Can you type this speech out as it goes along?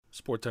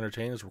Sports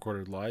Entertainment is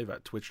recorded live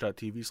at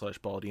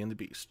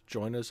twitch.tv/baldyandthebeast.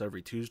 Join us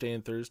every Tuesday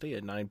and Thursday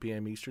at 9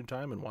 p.m. Eastern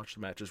Time and watch the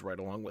matches right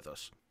along with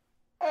us.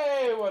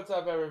 Hey, what's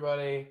up,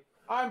 everybody?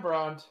 I'm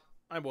Bront.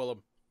 I'm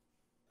Willem.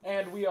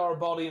 And we are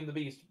Baldy and the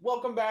Beast.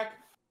 Welcome back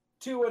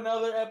to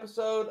another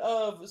episode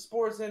of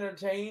Sports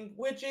Entertained,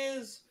 which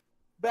is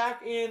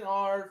back in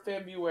our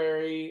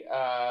February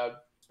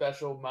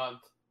special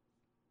month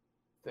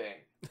thing.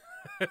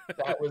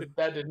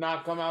 That did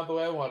not come out the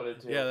way I wanted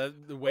it to. Yeah,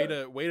 the way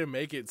to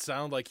make it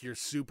sound like you're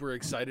super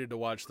excited to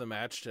watch the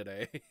match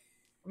today.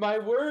 My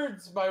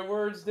words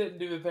didn't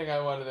do the thing I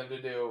wanted them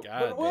to do.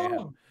 God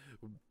damn.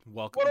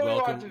 Welcome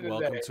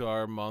to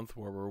our month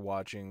where we're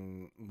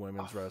watching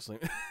women's wrestling.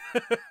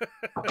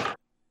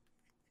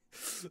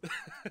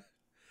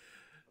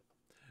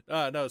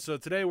 So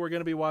today we're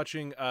going to be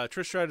watching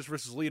Trish Stratus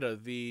versus Lita,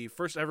 the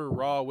first ever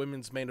Raw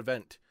women's main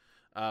event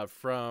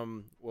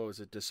from, what was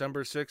it,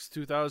 December 6th,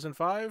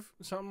 2005?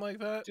 Something like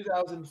that?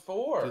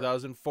 2004.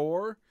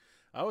 2004?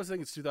 I always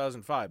think it's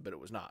 2005, but it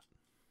was not.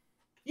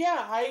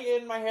 Yeah,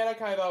 in my head I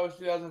kind of thought it was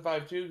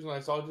 2005 too, because when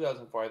I saw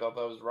 2004 I thought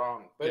that was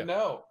wrong. But yeah.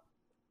 No.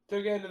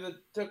 Took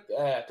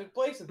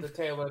place at the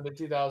tail end of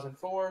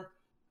 2004.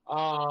 So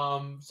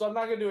I'm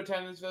not going to do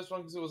attendance for this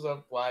one because it was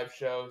a live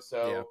show,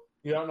 so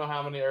you don't know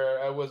how many, or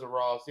it was a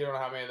Raw, so you don't know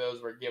how many of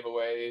those were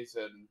giveaways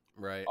and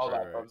all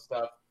that fun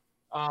stuff.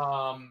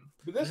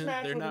 But this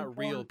match they're was not important.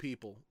 Real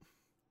people.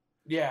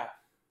 Yeah.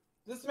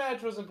 This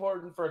match was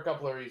important for a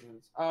couple of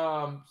reasons.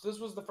 So this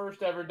was the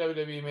first ever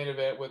WWE main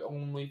event with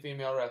only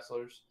female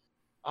wrestlers.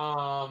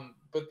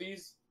 But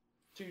these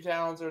two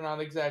talents are not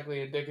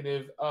exactly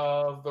indicative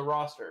of the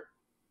roster.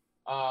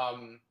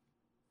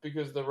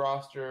 Because the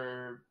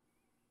roster,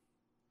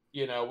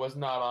 was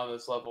not on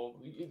this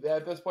level.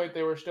 At this point,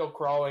 they were still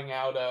crawling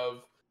out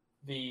of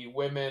the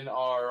women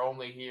are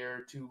only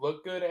here to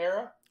look good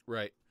era.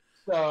 Right.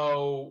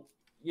 So,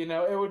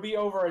 it would be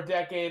over a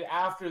decade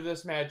after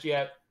this match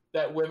yet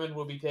that women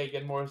will be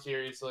taken more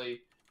seriously.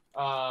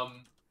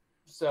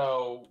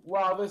 So,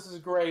 while this is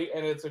great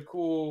and it's a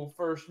cool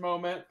first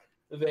moment,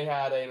 they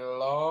had a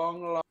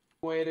long, long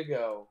way to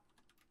go.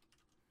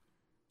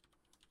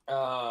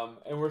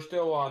 And we're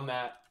still on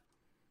that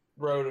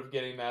road of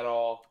getting that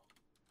all.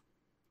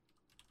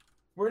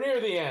 We're near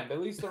the end.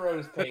 At least the road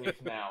is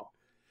paved now.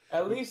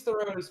 At least the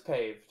road is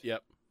paved.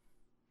 Yep.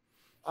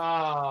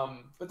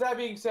 But that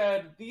being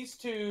said, these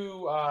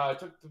two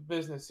took the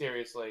business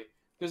seriously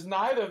because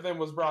neither of them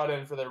was brought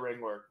in for their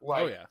ring work.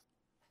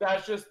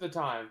 That's just the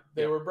time.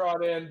 They were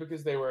brought in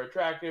because they were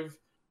attractive,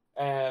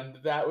 and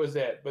that was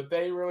it. But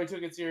they really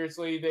took it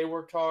seriously. They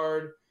worked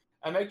hard,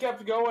 and they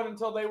kept going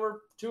until they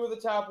were two of the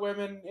top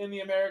women in the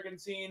American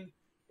scene,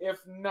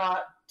 if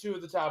not two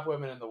of the top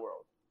women in the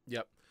world.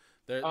 Yep.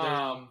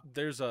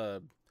 There's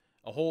a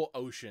whole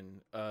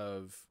ocean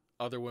of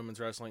other women's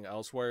wrestling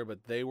elsewhere,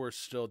 but they were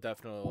still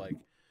definitely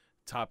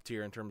top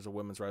tier in terms of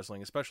women's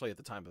wrestling, especially at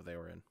the time that they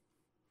were in.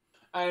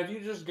 And if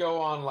you just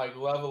go on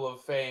level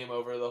of fame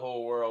over the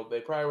whole world, they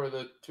probably were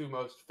the two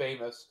most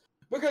famous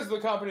because of the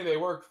company they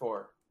worked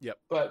for. Yep.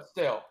 But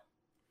still.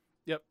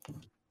 Yep.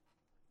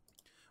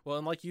 Well,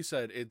 and like you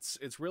said, it's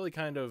really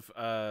kind of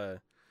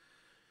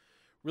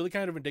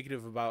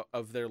indicative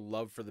of their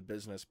love for the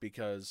business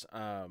because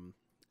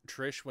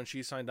Trish, when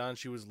she signed on,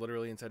 she was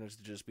literally intended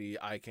to just be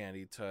eye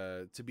candy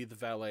to be the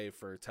valet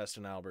for Test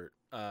and Albert.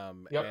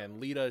 And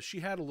Lita, she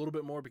had a little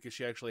bit more because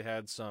she actually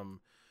had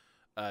some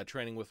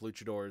training with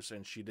luchadors,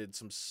 and she did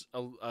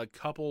a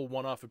couple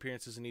one-off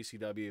appearances in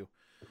ECW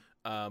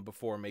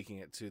before making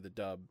it to the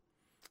dub.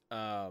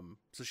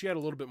 So she had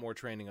a little bit more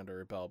training under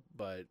her belt,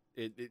 but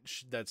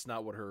that's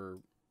not what her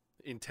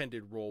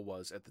intended role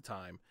was at the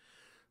time.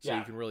 So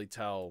you can really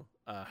tell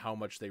how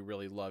much they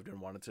really loved and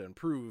wanted to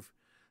improve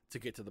to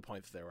get to the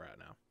point that they were at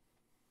now.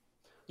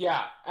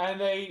 Yeah, and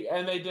they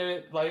did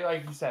it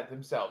like you said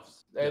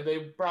themselves.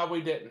 They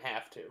probably didn't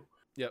have to.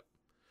 Yep.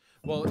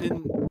 Well,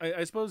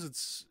 I suppose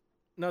it's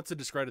not to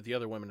discredit the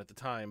other women at the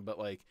time, but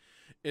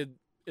in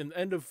the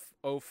end of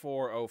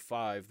 04,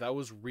 05, that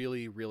was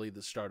really, really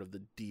the start of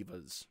the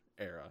Divas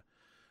era.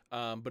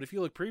 But if you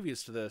look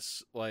previous to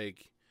this, you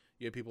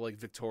had people like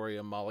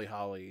Victoria, Molly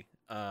Holly,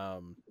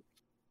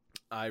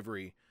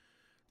 Ivory,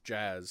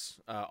 Jazz,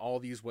 all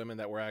these women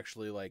that were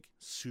actually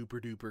super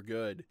duper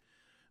good,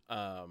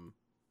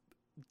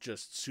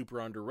 just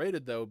super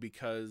underrated though,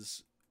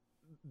 because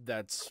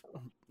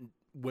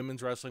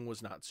women's wrestling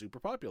was not super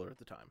popular at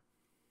the time.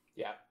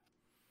 Yeah.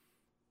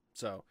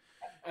 So,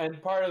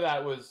 and part of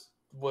that was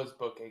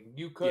booking.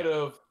 You could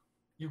have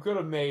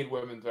made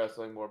women's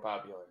wrestling more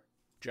popular.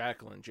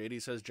 Jacqueline,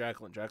 JD says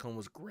Jacqueline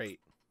was great.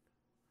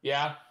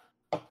 Yeah.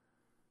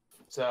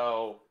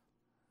 So,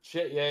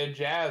 shit, yeah,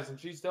 Jazz, and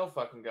she's still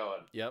fucking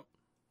going. Yep.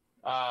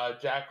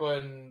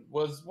 Jacqueline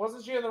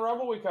wasn't she in the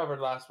Rumble we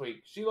covered last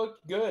week? She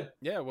looked good.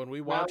 Yeah, when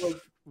we watched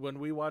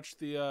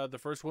the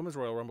first Women's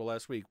Royal Rumble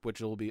last week, which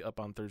will be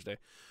up on Thursday.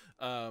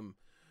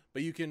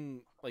 But you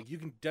can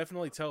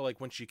definitely tell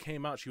when she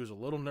came out, she was a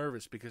little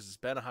nervous because it's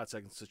been a hot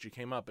second since she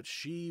came out, but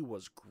she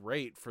was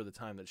great for the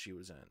time that she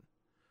was in.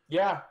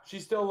 Yeah, she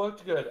still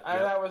looked good.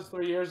 That was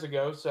 3 years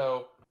ago,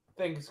 so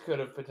things could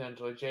have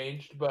potentially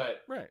changed.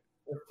 But Right.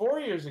 4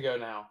 years ago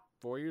now.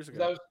 4 years ago.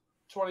 That was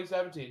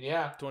 2017.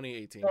 Yeah.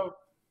 2018. So,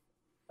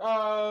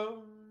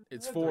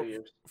 it's 3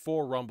 years.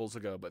 4 Rumbles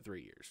ago, but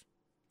 3 years.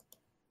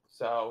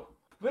 So,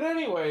 but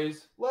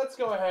anyways, let's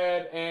go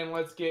ahead and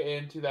let's get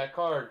into that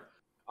card.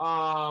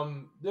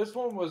 This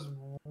one was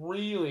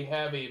really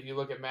heavy. If you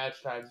look at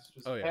match times,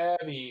 it was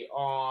heavy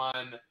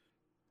on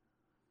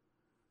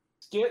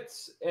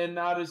skits and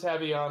not as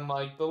heavy on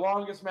like the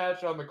longest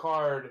match on the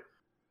card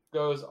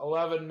goes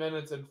 11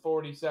 minutes and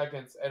 40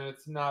 seconds, and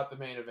it's not the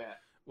main event.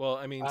 Well,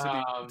 I mean,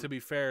 to be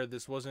fair,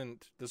 this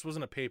wasn't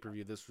a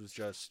pay-per-view. This was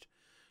just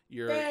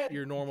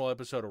your normal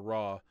episode of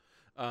Raw.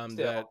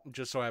 That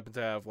just so happened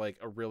to have like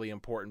a really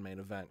important main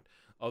event.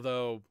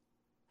 Although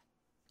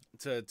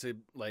to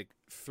like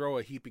throw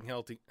a heaping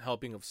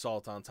helping of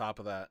salt on top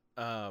of that,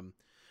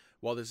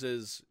 while this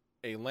is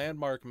a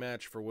landmark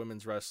match for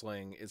women's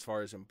wrestling as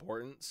far as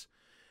importance,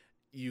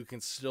 you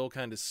can still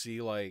kind of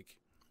see like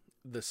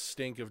the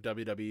stink of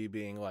WWE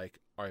being like,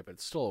 all right, but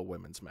it's still a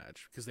women's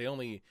match, because they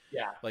only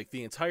like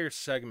the entire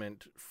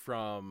segment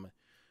from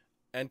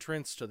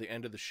entrance to the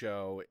end of the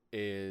show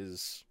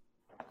is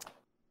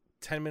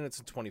 10 minutes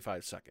and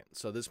 25 seconds.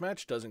 So this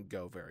match doesn't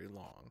go very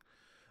long.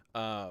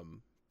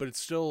 But it's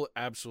still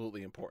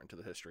absolutely important to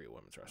the history of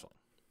women's wrestling.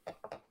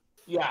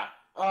 Yeah.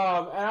 And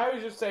I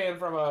was just saying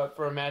from a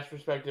match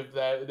perspective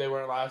that they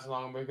weren't lasting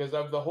long because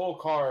of the whole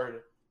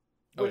card,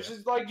 which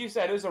is, like you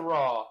said, is a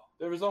Raw.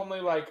 There was only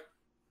like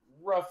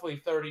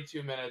roughly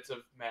 32 minutes of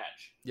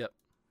match. Yep.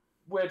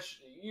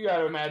 Which you got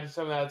to imagine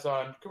some of that's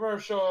on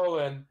commercial,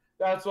 and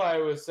that's why I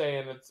was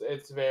saying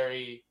it's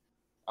very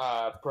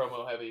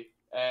promo heavy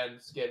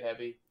and skit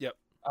heavy. Yep.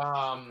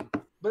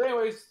 But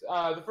anyways,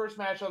 the first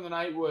match on the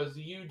night was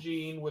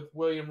Eugene with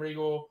William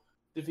Regal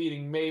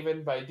defeating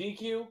Maven by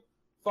DQ,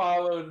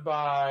 followed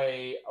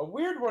by a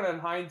weird one in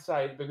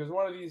hindsight because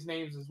one of these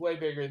names is way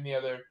bigger than the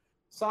other.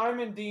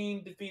 Simon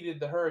Dean defeated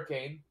the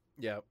Hurricane.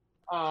 Yep.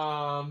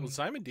 Well,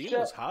 Simon Dean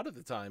was hot at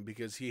the time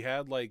because he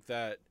had like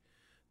that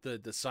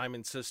the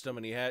Simon system,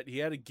 and he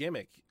had a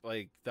gimmick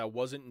like that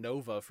wasn't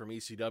Nova from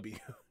ECW.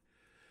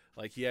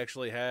 Like he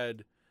actually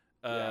had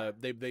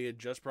they had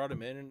just brought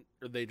him in,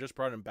 or they just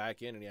brought him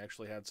back in, and he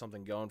actually had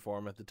something going for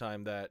him at the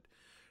time that,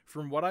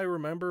 from what I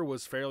remember,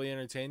 was fairly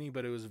entertaining,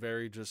 but it was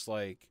very just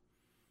like,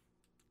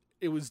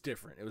 it was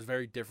different. It was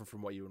very different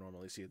from what you would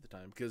normally see at the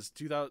time, because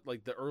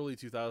the early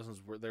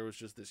 2000s, where there was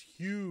just this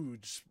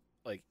huge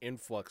like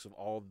influx of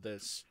all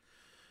this,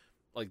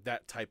 like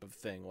that type of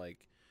thing,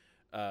 like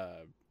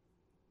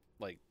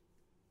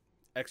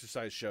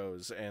exercise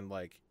shows and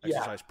like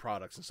exercise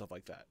products and stuff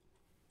like that.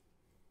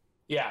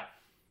 Yeah.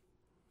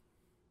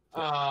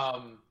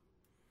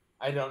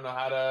 I don't know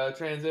how to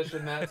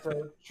transition that,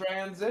 so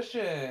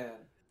transition.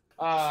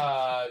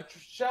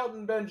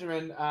 Shelton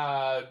Benjamin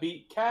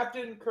beat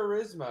Captain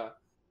Charisma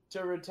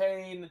to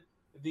retain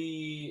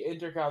the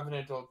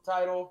Intercontinental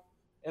title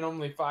in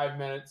only 5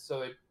 minutes, so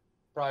they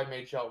probably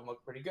made Shelton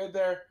look pretty good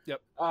there.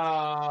 Yep.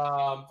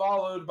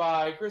 Followed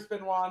by Chris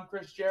Benoit and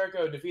Chris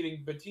Jericho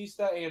defeating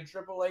Batista and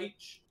Triple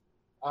H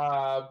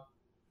by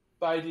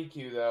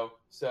DQ, though,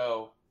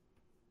 so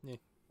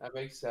that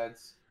makes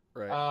sense.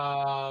 Right.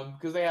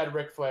 Because they had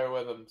Ric Flair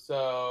with them.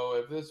 So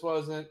if this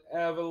wasn't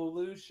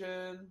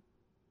Evolution,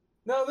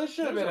 no, this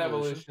should have been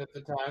Evolution at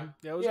the time.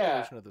 Yeah, it was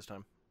Evolution at this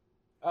time.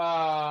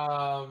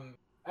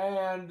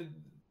 And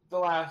the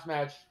last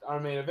match, our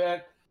main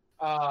event,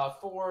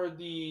 for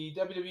the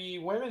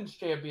WWE Women's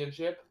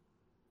Championship.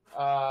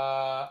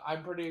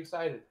 I'm pretty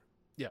excited.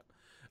 Yeah,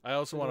 I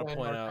also want to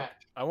point out.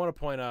 I want to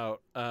point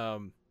out.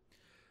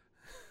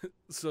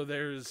 So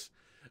there's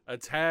a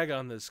tag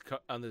on this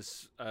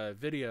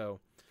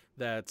video.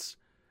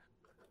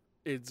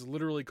 It's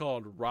literally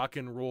called Rock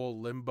and Roll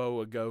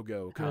Limbo a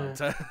Go-Go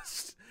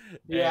Contest.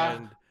 Yeah.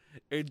 And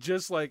it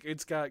just like,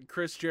 it's got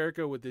Chris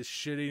Jericho with this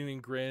shit-eating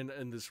grin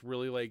and this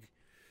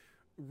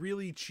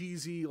really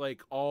cheesy,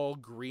 like all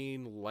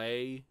green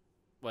lei,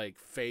 like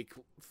fake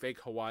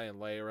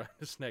Hawaiian lei around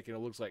his neck, and it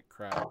looks like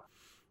crap.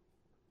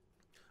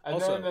 And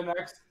also, then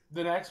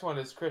the next one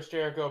is Chris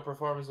Jericho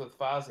performance with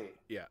Fozzy.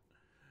 Yeah.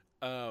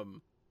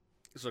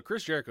 So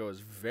Chris Jericho is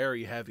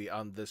very heavy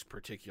on this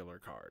particular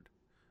card.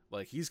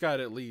 Like he's got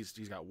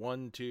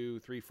 1, 2,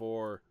 3,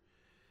 4.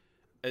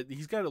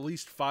 He's got at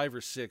least 5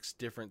 or 6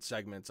 different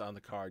segments on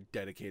the card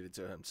dedicated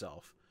to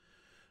himself.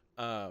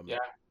 Yeah.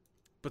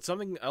 But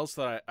something else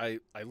that I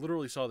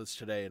literally saw this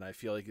today, and I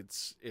feel like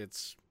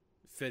it's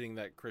fitting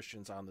that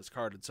Christian's on this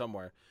card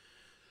somewhere.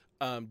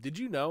 Did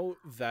you know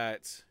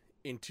that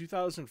in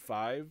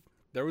 2005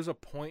 there was a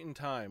point in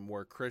time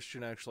where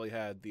Christian actually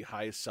had the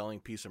highest selling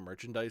piece of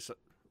merchandise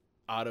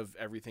out of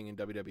everything in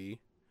WWE?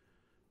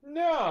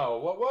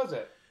 No, what was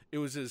it? It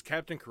was his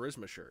Captain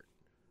Charisma shirt.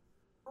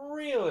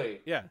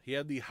 Really? Yeah, he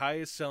had the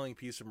highest selling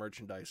piece of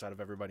merchandise out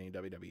of everybody in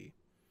WWE.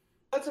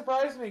 That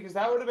surprised me because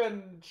that would have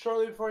been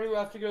shortly before he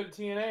left to go to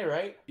TNA,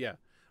 right? Yeah,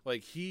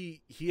 like he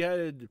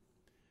had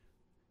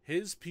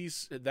his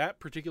piece.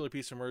 That particular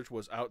piece of merch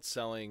was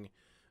outselling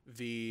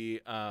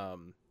the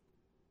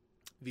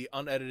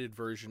unedited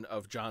version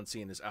of John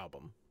Cena's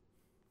album.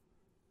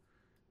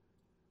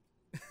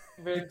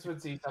 Vince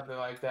would see something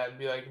like that and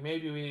be like,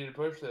 maybe we need to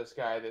push this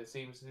guy that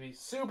seems to be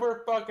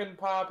super fucking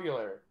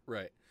popular.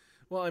 Right.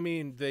 Well, I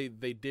mean, they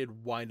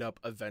did wind up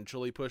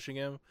eventually pushing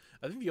him.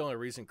 I think the only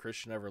reason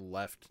Christian ever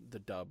left the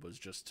dub was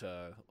just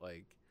to,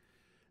 like,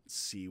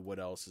 see what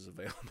else is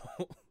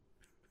available.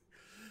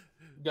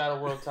 Got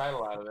a world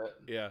title out of it.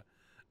 Yeah.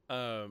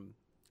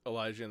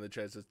 Elijah in the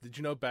chat says, did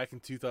you know back in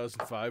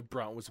 2005,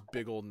 Braun was a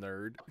big old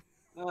nerd?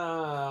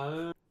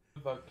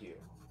 Fuck you.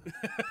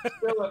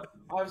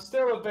 I'm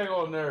still a big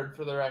old nerd,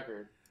 for the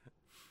record.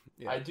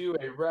 Yeah. I do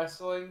a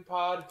wrestling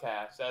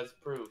podcast as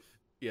proof.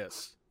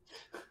 Yes.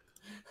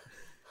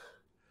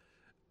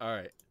 All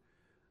right.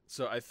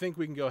 So I think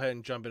we can go ahead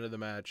and jump into the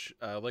match.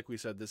 Like we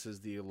said, this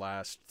is the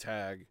last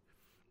tag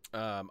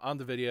on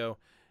the video.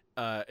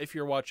 If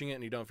you're watching it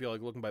and you don't feel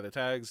like looking by the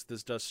tags,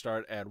 this does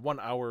start at 1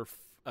 hour,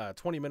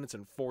 20 minutes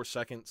and 4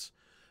 seconds.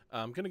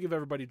 I'm going to give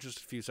everybody just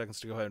a few seconds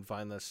to go ahead and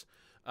find this.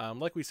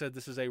 Like we said,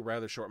 this is a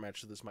rather short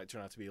match, so this might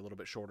turn out to be a little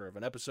bit shorter of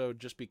an episode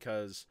just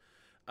because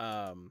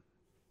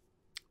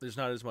there's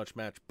not as much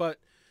match. But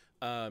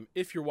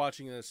if you're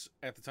watching this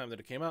at the time that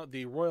it came out,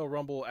 the Royal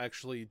Rumble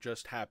actually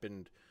just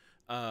happened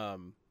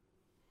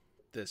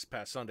this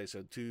past Sunday,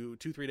 so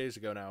 3 days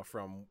ago now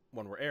from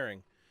when we're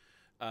airing.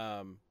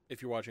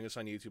 If you're watching this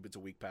on YouTube, it's a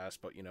week past,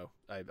 but you know,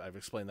 I've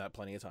explained that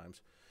plenty of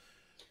times.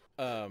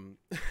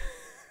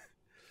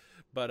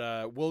 But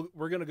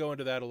we're going to go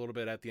into that a little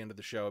bit at the end of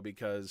the show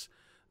because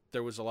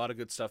there was a lot of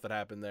good stuff that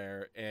happened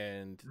there,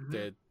 and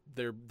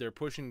they're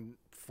pushing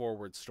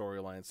forward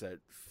storylines that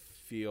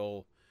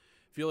feel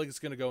like it's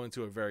going to go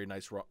into a very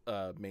nice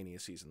Mania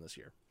season this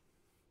year.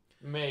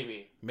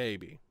 Maybe.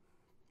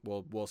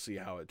 We'll see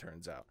how it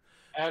turns out.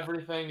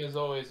 Everything is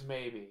always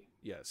maybe.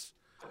 Yes.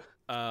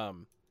 But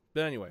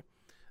anyway,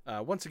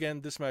 once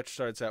again, this match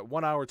starts at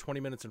 1 hour, 20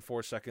 minutes and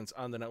 4 seconds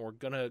on the network.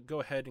 Gonna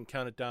go ahead and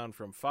count it down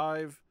from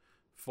 5,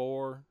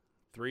 4,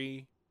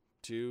 3,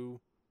 2,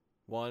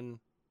 1,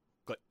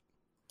 click.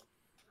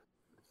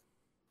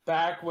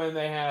 Back when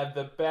they had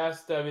the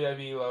best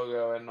WWE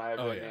logo, in my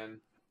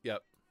opinion. Yeah.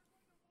 Yep.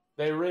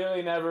 They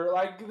really never,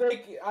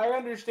 I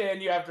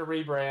understand you have to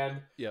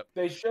rebrand. Yep.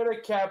 They should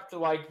have kept,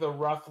 the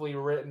roughly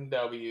written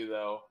W,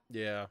 though.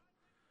 Yeah.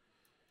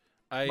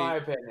 My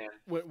opinion.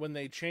 When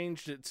they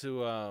changed it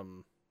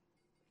to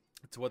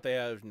what they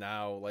have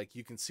now,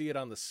 you can see it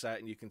on the set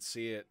and you can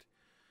see it,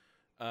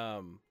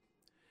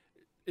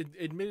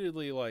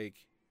 admittedly,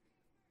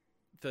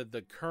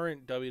 the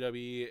current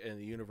WWE and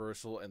the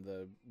Universal and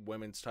the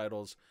women's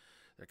titles,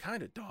 they're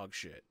kind of dog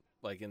shit,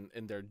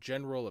 in their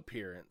general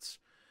appearance.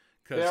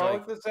 They all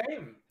look the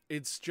same.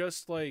 It's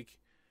just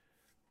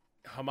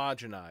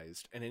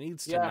homogenized, and it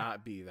needs to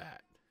not be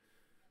that.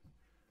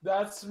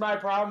 That's my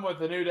problem with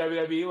the new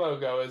WWE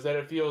logo, is that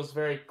it feels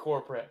very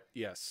corporate.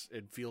 Yes,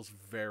 it feels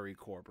very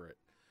corporate.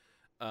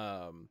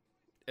 And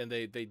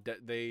they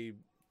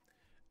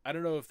I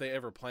don't know if they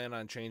ever plan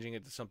on changing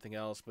it to something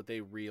else, but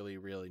they really,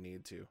 really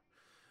need to.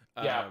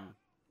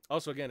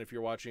 Also, again, if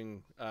you're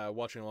watching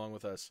along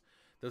with us,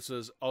 this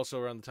was also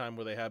around the time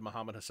where they had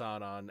Muhammad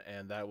Hassan on,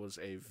 and that was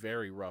a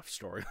very rough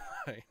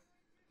storyline.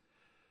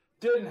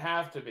 Didn't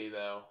have to be,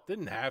 though.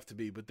 Didn't have to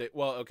be, but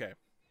okay.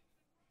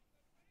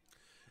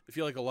 I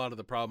feel like a lot of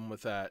the problem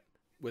with that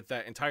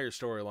entire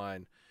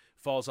storyline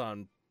falls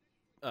on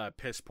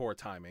piss poor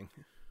timing.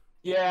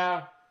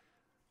 Yeah.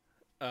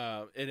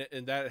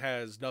 And that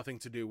has nothing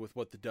to do with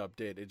what the dub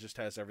did. It just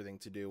has everything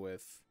to do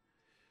with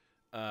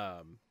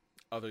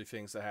other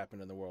things that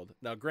happened in the world.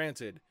 Now,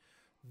 granted,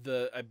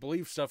 I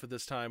believe stuff at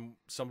this time,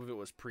 some of it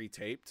was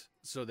pre-taped,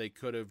 so they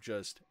could have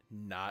just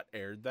not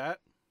aired that.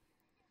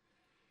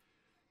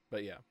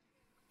 But yeah.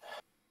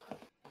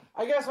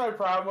 I guess my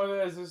problem with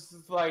it is just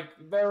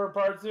there were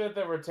parts of it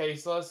that were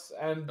tasteless,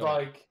 and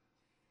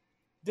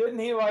didn't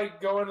he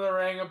go into the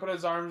ring and put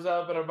his arms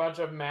up, and a bunch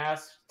of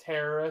masked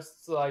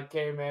terrorists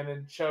came in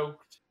and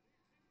choked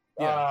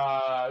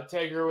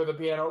Taker with a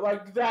piano?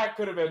 That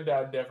could have been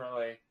done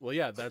differently. Well,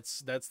 yeah,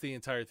 that's the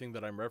entire thing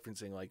that I'm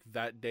referencing.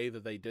 That day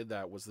that they did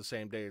that was the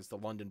same day as the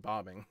London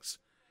bombings.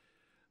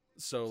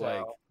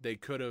 So they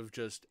could have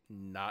just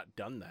not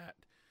done that.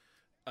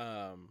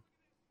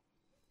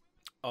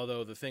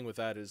 Although the thing with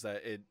that is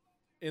that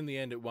in the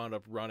end, it wound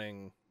up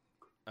running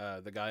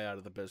the guy out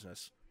of the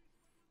business.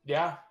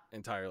 Yeah.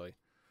 Entirely.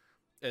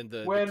 And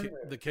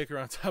the kicker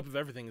on top of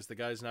everything is the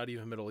guy's not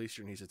even Middle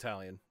Eastern, he's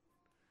Italian.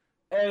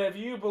 And if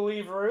you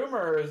believe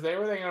rumors, they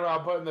were thinking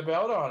about putting the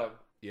belt on him.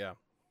 Yeah.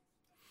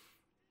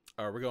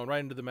 All right, we're going right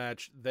into the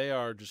match. They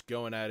are just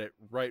going at it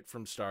right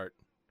from start.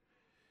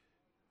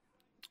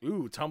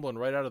 Ooh, tumbling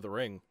right out of the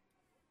ring.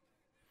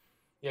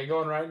 Yeah,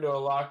 going right into a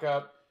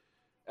lockup.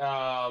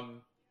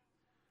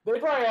 They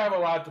probably have a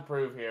lot to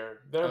prove here.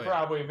 They're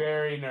probably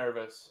very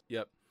nervous.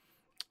 Yep.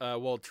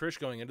 Well, Trish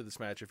going into this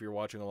match, if you're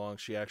watching along,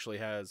 she actually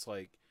has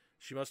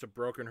she must have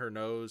broken her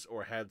nose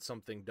or had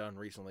something done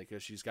recently,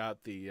 because she's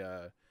got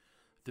the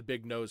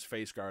big nose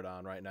face guard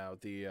on right now.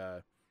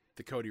 The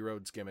the Cody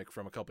Rhodes gimmick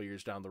from a couple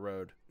years down the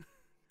road.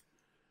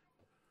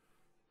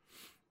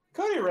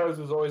 Cody Rhodes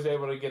was always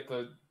able to get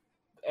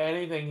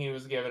anything he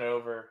was given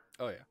over.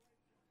 Oh yeah,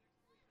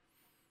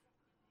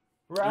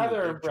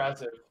 rather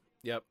impressive.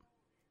 Yep.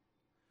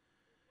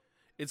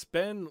 It's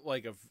been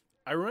like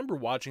I remember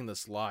watching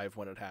this live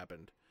when it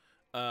happened,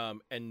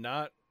 and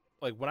not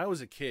like when I was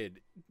a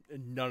kid,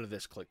 none of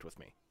this clicked with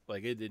me.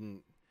 Like it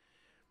didn't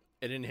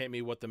hit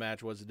me what the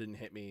match was. It didn't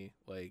hit me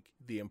like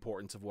the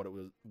importance of what it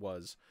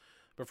was.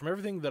 But from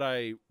everything that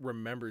I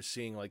remember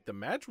seeing, like the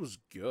match was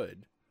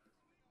good.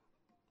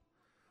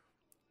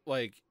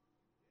 Like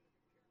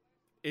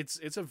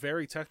it's a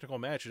very technical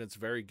match, and it's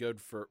very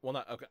good for, well,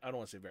 not, okay, I don't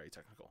want to say very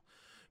technical,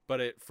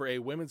 but for a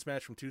women's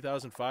match from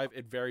 2005,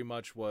 it very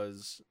much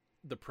was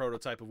the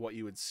prototype of what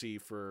you would see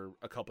for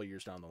a couple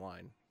years down the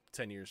line,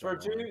 10 years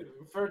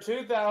for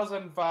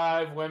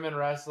 2005 women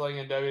wrestling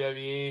in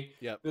WWE.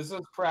 Yep. This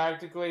is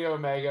practically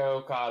Omega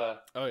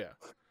Okada. Oh yeah.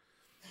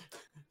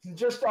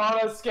 Just on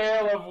a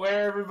scale of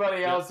where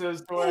everybody else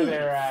is to where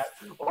they're at.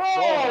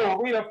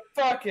 Oh, Lita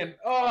fucking...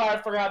 Oh, I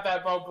forgot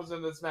that bump was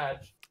in this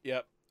match.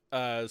 Yep.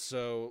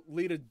 So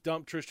Lita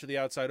dumped Trish to the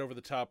outside over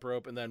the top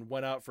rope and then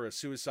went out for a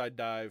suicide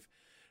dive,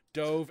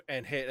 dove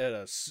and hit at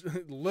a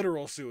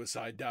literal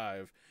suicide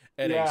dive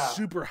at a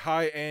super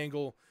high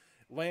angle,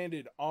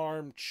 landed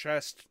arm,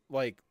 chest,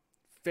 like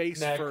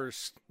face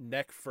first,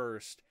 neck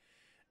first,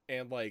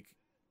 and like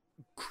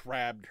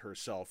crabbed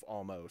herself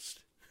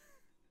almost.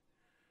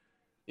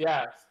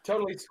 Yeah,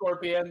 totally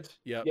scorpioned.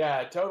 Yep.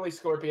 Yeah, totally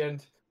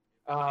scorpioned.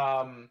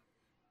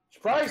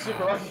 She's probably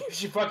super lucky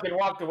she fucking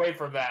walked away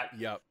from that.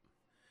 Yep.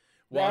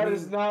 Well, that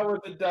is not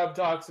what the dub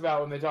talks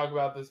about when they talk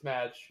about this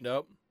match.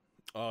 Nope.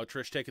 Oh,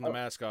 Trish taking the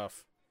mask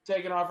off.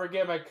 Taking off her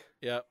gimmick.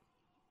 Yep.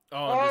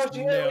 Oh, just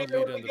nailed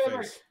Lita in the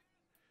face.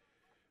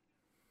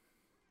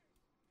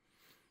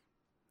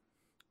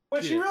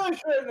 What she really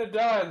shouldn't have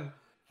done,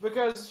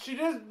 because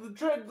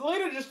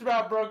Lita just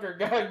about broke her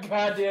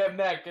goddamn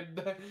neck.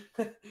 And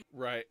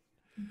right.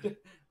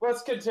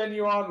 Let's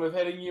continue on with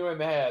hitting you in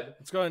the head.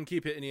 Let's go ahead and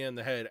keep hitting you in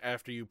the head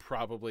after you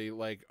probably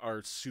like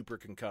are super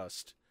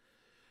concussed.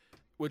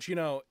 Which, you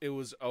know, it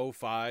was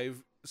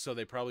 2005, so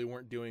they probably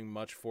weren't doing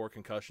much for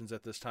concussions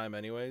at this time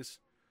anyways.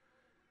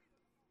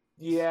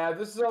 Yeah,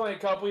 this is only a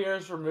couple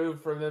years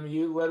removed from them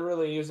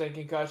literally using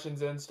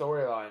concussions in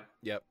storyline.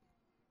 Yep.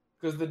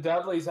 Because the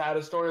Dudleys had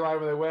a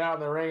storyline where they went out in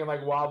the ring and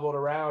like wobbled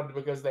around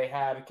because they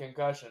had a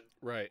concussion.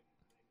 Right.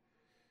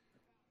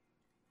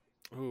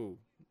 Ooh.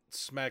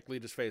 Smack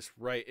Lita's face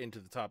right into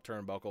the top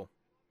turnbuckle.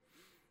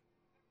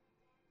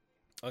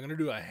 I'm going to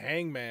do a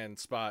hangman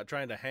spot,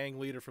 trying to hang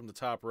Lita from the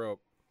top rope.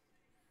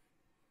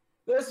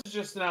 This is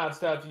just not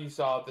stuff you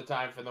saw at the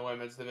time for the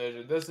women's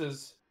division. This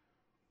is...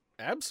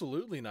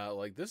 Absolutely not.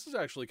 Like, this is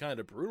actually kind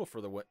of brutal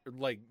for the...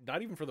 Like,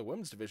 not even for the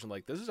women's division.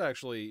 Like, this is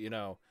actually, you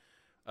know,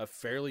 a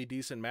fairly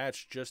decent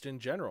match just in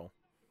general.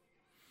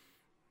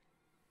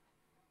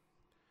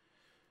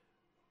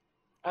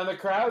 And the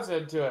crowd's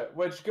into it,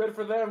 which good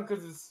for them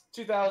because it's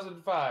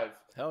 2005.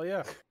 Hell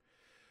yeah.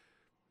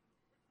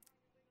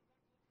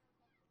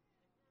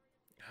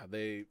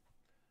 They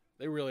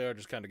really are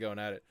just kind of going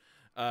at it.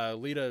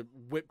 Lita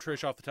whipped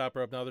Trish off the top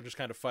rope. Now they're just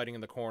kind of fighting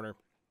in the corner.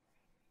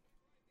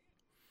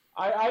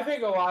 I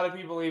think a lot of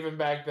people even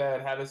back then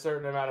had a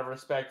certain amount of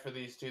respect for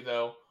these two,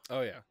 though.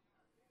 Oh, yeah.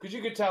 Because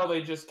you could tell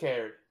they just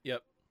cared.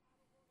 Yep.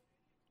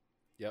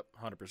 Yep,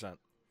 100%.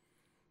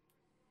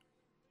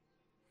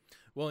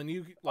 Well, and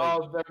you... Like,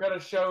 oh, they're going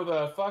to show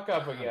the fuck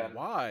up again.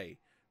 Why?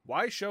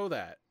 Why show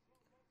that?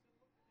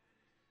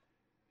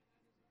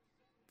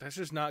 That's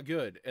just not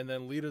good. And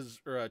then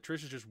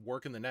Trish is just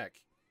working the neck.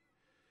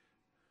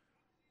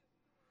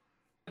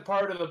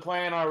 Part of the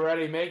plan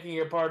already, making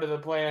it part of the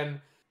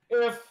plan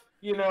if,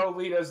 you know,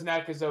 Lita's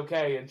neck is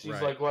okay and she's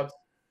like,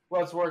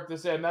 let's work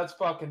this in. That's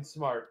fucking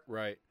smart.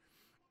 Right.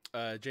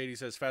 JD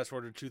says fast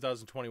forward to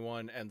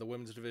 2021 and the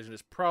women's division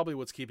is probably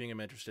what's keeping him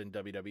interested in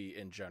WWE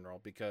in general,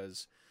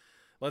 because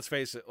let's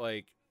face it,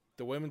 like,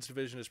 the women's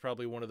division is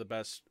probably one of the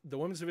best. The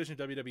women's division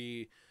of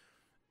WWE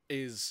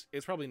is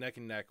probably neck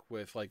and neck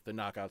with like the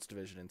Knockouts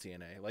division in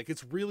TNA. Like,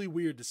 it's really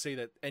weird to say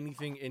that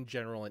anything in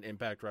general in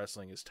Impact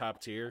Wrestling is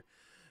top tier,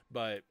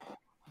 but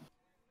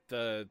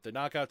the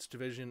Knockouts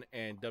division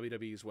and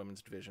WWE's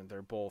women's division,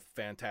 they're both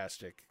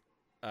fantastic.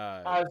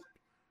 As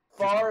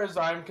far as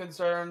I'm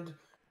concerned,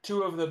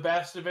 two of the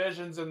best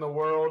divisions in the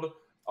world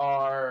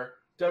are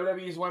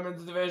WWE's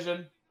women's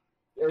division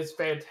is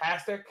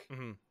fantastic,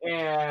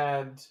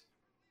 and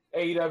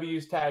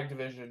AEW's tag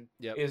division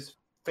is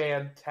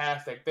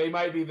fantastic. They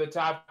might be the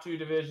top two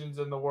divisions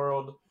in the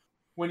world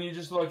when you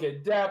just look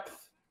at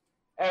depth,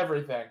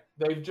 everything.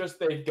 They've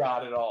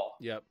got it all.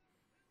 Yep.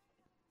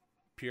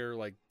 Pure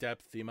like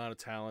depth, the amount of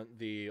talent,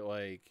 the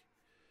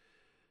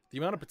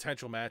amount of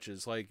potential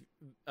matches. Like,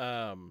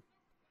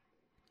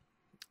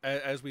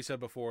 as we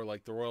said before,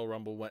 like the Royal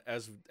Rumble went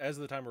as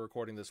the time we're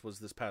recording this was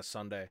this past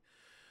Sunday,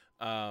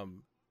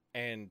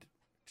 and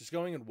just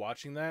going and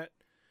watching that,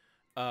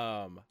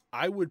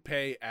 I would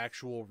pay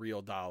actual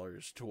real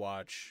dollars to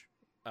watch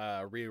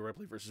Rhea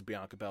Ripley versus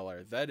Bianca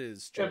Belair. That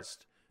is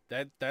just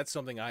that's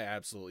something I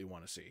absolutely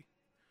want to see.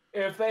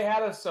 If they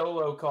had a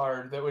solo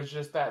card that was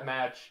just that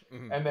match,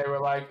 and they were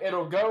like,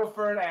 "It'll go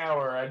for an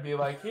hour," I'd be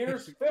like,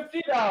 "Here's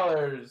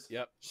 $50.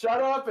 Yep.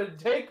 Shut up and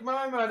take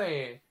my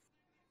money."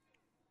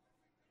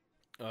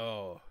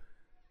 Oh,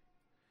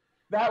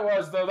 that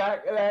was though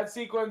that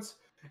sequence.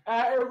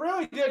 It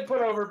really did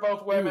put over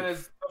both women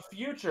as the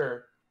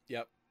future.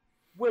 Yep.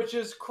 Which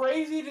is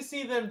crazy to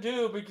see them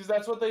do because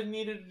that's what they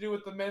needed to do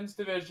with the men's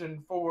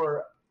division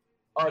for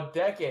a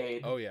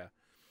decade. Oh yeah.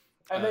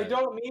 And they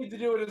don't need to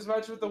do it as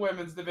much with the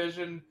women's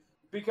division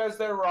because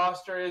their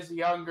roster is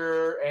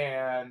younger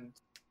and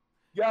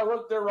yeah,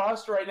 look, their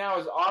roster right now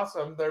is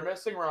awesome. They're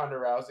missing Ronda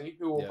Rousey,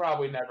 who will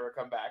probably never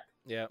come back.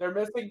 Yeah. They're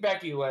missing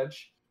Becky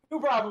Lynch, who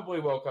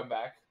probably will come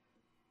back.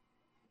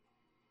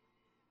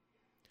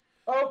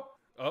 Oh,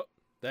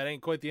 that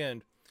ain't quite the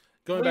end.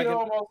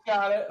 Almost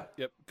got it.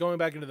 Yep. Going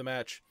back into the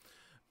match.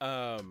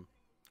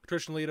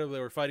 Trish and Lita, they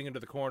were fighting into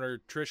the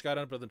corner. Trish got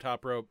up to the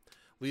top rope.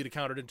 Lita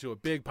countered into a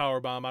big power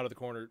bomb out of the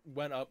corner.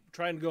 Went up,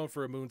 trying to go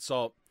for a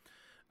moonsault.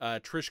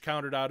 Trish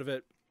countered out of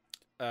it.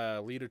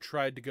 Lita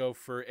tried to go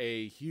for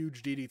a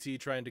huge DDT,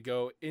 trying to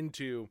go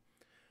into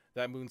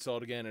that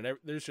moonsault again. And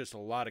there's just a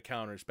lot of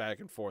counters back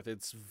and forth.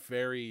 It's a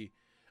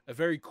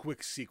very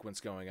quick sequence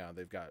going on.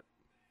 They've got.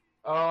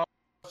 Oh,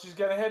 she's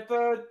gonna hit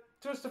the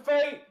Twist of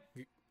Fate.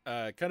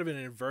 Kind of an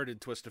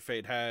inverted Twist of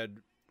Fate,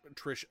 had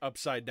Trish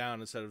upside down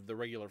instead of the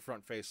regular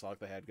front face lock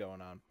they had going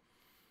on.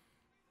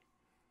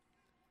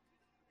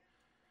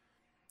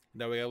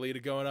 Now we got Lita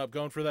going up,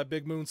 going for that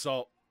big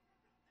moonsault.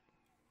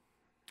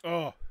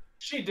 Oh.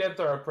 She did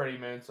throw a pretty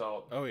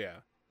moonsault. Oh, yeah.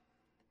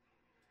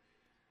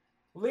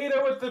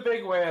 Lita with the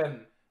big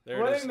win.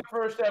 Winning the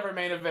first ever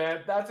main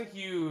event. That's a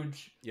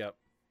huge,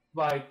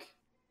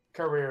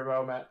 career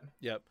moment.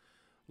 Yep.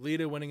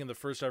 Lita winning in the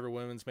first ever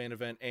women's main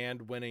event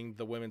and winning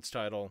the women's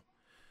title.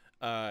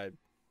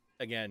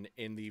 Again,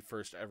 in the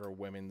first ever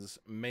women's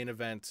main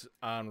event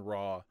on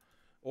Raw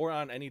or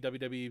on any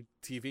WWE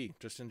TV,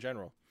 just in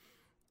general.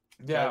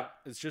 Yeah.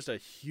 It's just a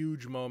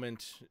huge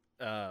moment,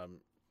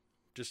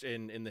 just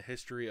in the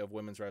history of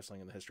women's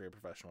wrestling and the history of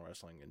professional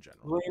wrestling in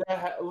general.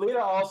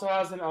 Lita also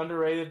has an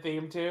underrated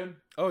theme tune.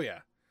 Oh, yeah.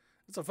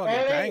 It's a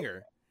fucking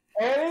banger.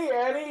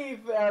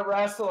 Any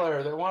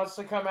wrestler that wants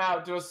to come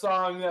out to a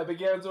song that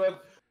begins with,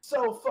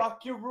 "So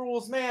fuck your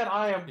rules, man,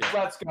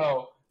 let's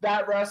go."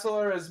 That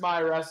wrestler is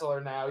my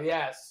wrestler now,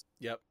 yes.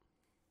 Yep.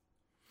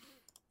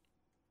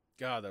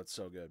 God, that's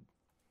so good.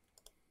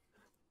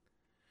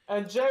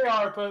 And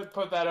JR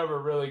put that over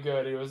really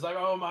good. He was like,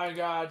 "Oh my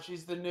god,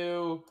 she's the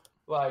new..."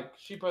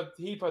 he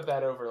put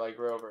that over like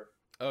Rover.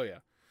 Oh yeah.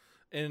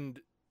 And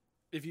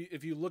if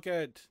you look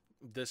at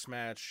this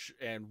match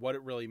and what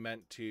it really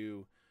meant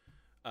to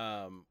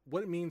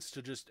what it means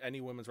to just any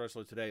women's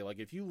wrestler today, like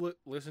if you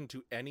listen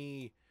to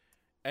any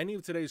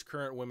of today's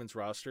current women's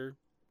roster,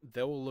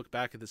 they will look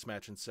back at this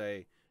match and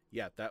say,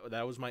 yeah,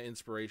 that was my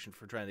inspiration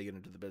for trying to get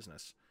into the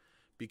business,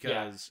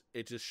 because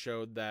it just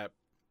showed that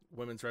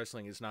women's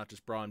wrestling is not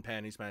just bra and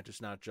panties match.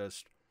 It's not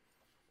just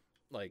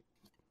like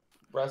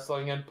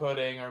wrestling in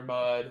pudding or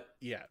mud.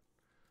 Yeah.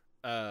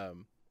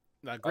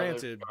 Now,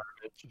 granted,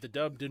 the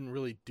dub didn't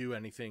really do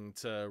anything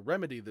to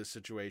remedy this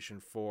situation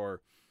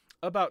for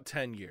about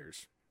 10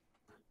 years.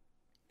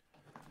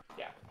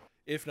 Yeah.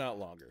 If not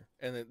longer.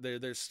 And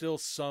there's still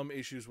some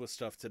issues with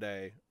stuff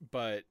today,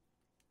 but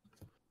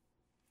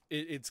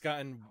it's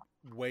gotten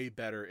way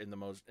better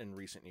in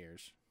recent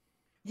years.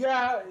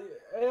 Yeah,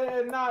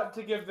 and not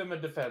to give them a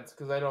defense,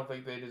 because I don't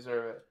think they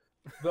deserve it.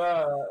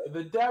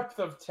 The depth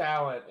of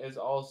talent is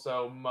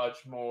also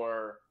much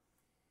more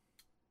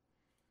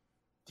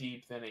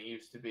deep than it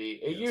used to be.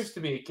 It used to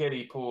be a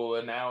kiddie pool,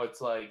 and now it's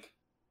like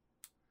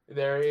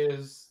there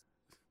is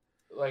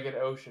like an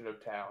ocean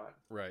of talent.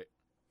 Right.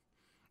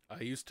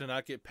 I used to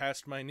not get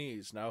past my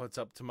knees. Now it's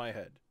up to my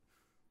head.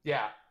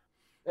 Yeah.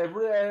 It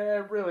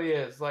really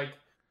is. Like,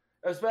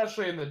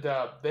 especially in the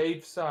dub,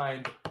 they've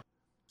signed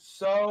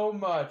so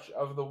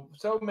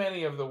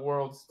many of the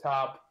world's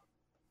top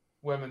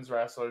women's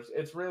wrestlers.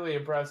 It's really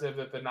impressive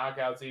that the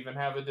Knockouts even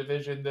have a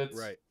division that's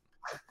right.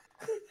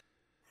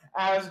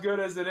 as good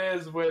as it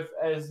is, with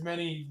as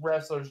many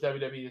wrestlers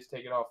WWE has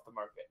taken off the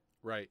market.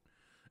 Right.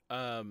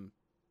 And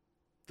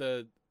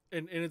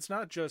it's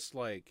not just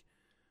like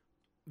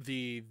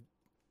the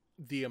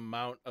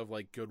amount of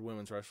like good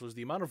women's wrestlers,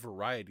 the amount of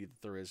variety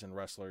that there is in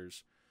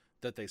wrestlers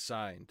that they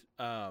signed.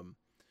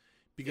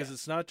 Because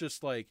it's not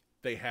just like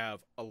they have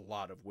a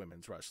lot of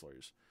women's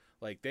wrestlers.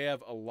 Like, they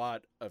have a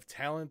lot of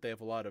talent. They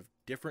have a lot of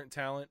different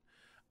talent.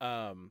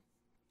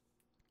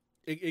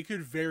 It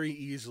could very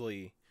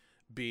easily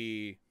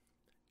be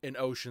an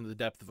ocean the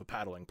depth of a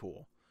paddling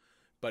pool,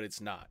 but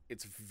it's not.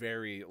 It's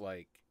very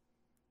like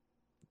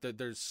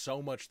there's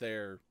so much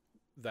there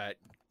that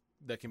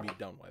can be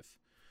done with.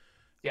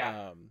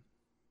 Yeah.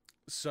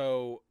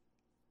 So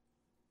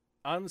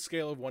on the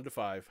scale of 1 to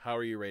 5, how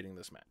are you rating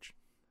this match?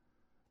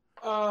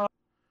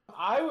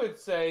 I would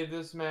say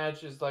this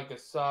match is like a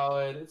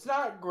solid. It's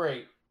not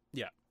great.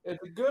 Yeah.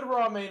 It's a good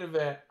Raw main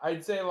event.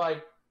 I'd say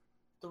like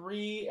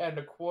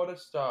 3.25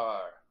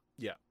 star.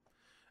 Yeah,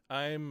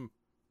 I'm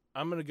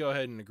gonna go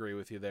ahead and agree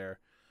with you there,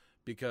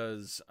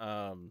 because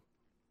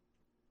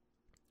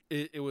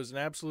it was an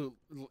absolute,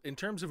 in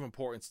terms of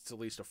importance, it's at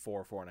least a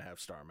 4.5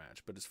 star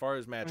match. But as far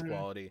as match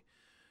quality,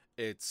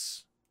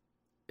 it's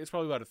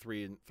probably about a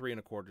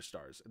 3.25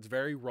 stars. It's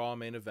very Raw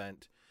main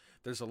event.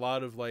 There's a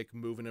lot of like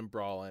moving and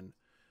brawling.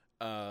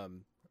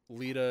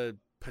 Lita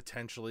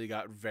potentially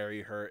got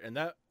very hurt, and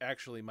that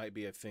actually might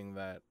be a thing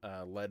that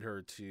led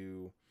her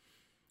to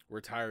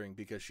retiring,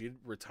 because she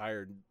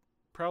retired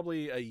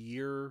probably a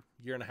year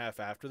and a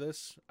half after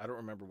this. I don't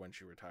remember when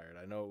she retired.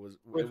 I know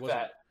it was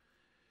that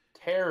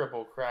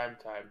terrible Crime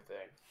Time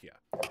thing. Yeah.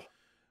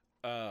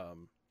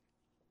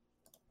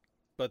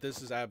 But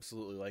this is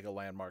absolutely like a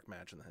landmark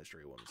match in the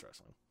history of women's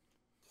wrestling.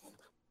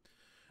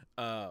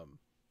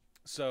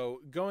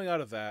 So going out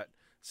of that,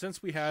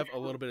 since we have a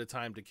little bit of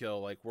time to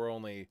kill, like we're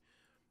only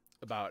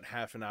about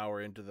half an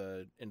hour into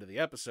the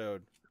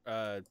episode,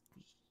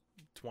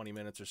 20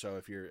 minutes or so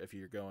if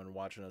you're going and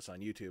watching us on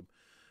YouTube.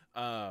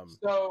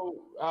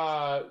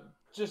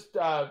 Just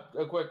a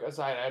quick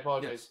aside, I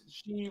apologize. Yes.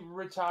 She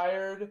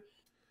retired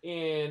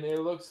in, it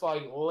looks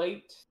like,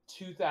 late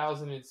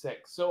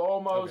 2006. So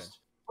almost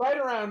right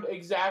around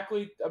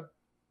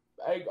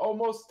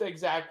almost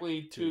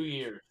exactly 2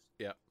 years.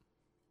 Yeah.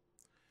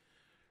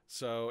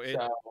 So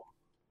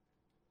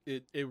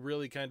it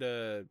really kind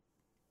of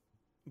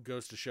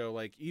goes to show,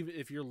 like, even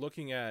if you're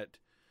looking at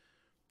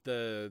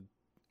a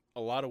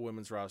lot of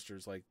women's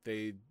rosters, like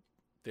they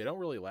don't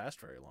really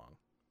last very long.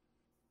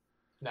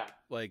 No.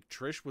 Like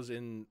Trish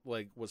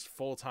was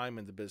full time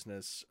in the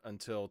business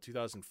until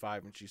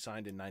 2005, and she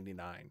signed in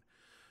 99.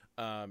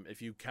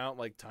 If you count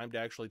like time to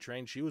actually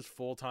train, she was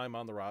full time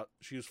on the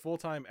she was full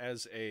time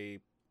as a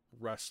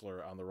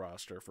wrestler on the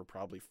roster for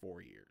probably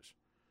 4 years.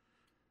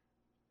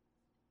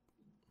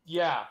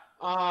 Yeah.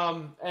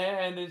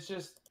 And it's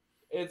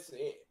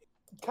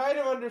kind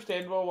of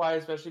understandable why,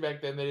 especially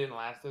back then, they didn't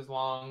last as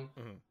long.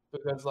 Mm-hmm.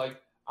 Because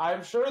like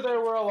I'm sure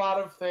there were a lot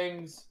of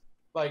things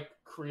like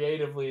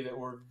creatively that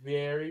were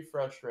very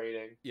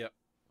frustrating. Yep.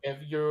 If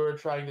you're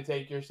trying to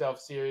take yourself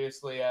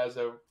seriously as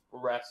a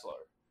wrestler,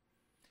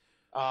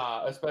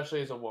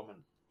 especially as a woman.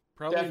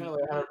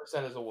 Definitely 100%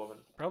 as a woman.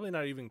 Probably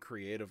not even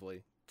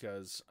creatively,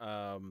 because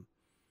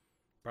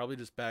probably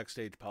just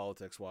backstage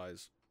politics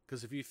wise.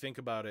 Because if you think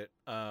about it,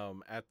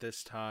 at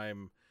this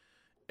time,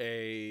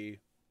 a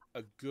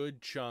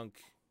good chunk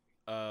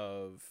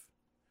of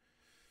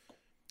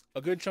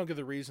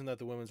the reason that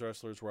the women's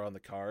wrestlers were on the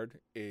card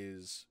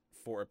is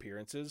for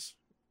appearances,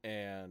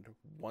 and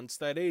once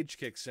that age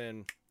kicks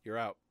in, you're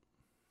out.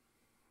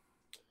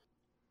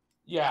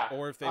 Yeah.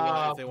 Or if they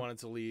wanted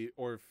to leave,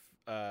 or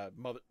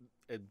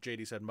if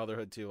JD said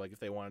motherhood too, like if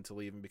they wanted to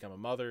leave and become a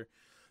mother,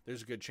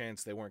 there's a good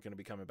chance they weren't going to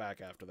be coming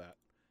back after that,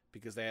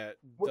 because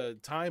the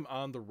time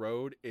on the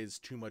road is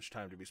too much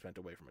time to be spent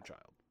away from a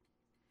child.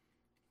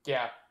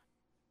 Yeah,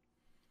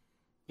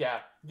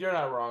 you're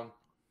not wrong.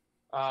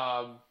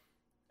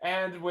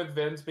 And with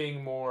Vince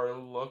being more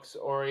looks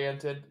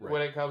oriented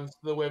when it comes to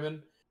the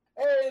women,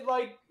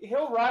 like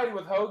he'll ride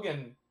with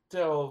Hogan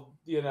till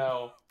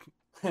the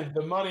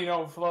money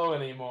don't flow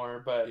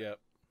anymore, but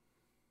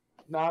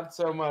not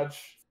so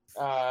much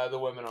the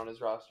women on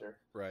his roster.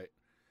 Right.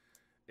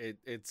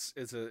 It's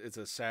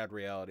a sad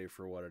reality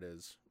for what it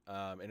is,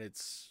 and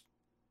it's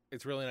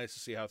really nice to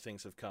see how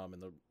things have come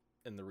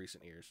in the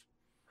recent years.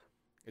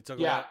 It took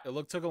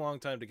a long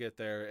time to get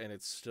there, and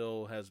it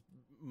still has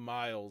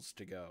miles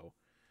to go,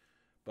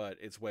 but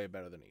it's way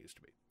better than it used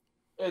to be.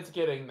 It's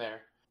getting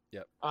there.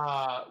 Yep.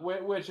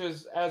 Which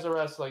is, as a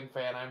wrestling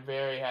fan, I'm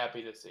very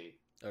happy to see.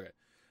 Okay.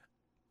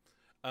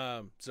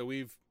 So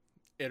we've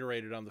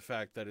iterated on the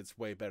fact that it's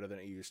way better than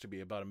it used to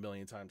be about 1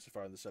 million times so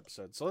far in this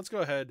episode. So let's go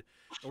ahead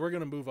and we're going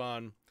to move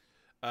on.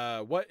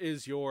 What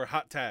is your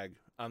hot tag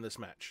on this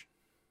match?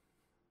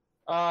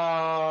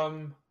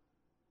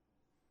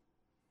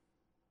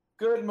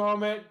 Good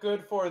moment,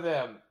 good for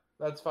them.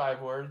 That's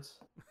 5 words.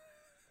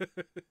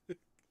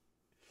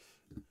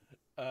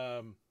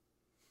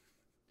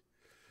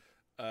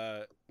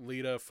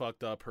 Lita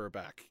fucked up her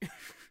back.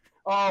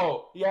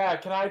 Oh, yeah,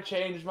 can I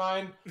change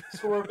mine?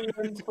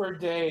 Scorpions for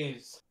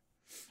days.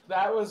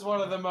 That was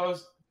one of the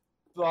most,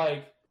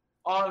 like,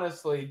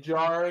 honestly,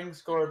 jarring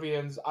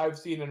scorpions I've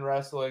seen in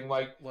wrestling.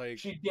 Like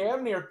she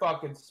damn near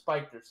fucking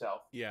spiked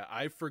herself. Yeah,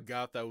 I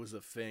forgot that was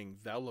a thing.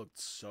 That looked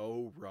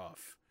so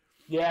rough.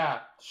 Yeah,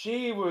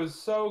 she was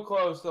so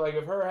close to, like,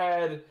 if her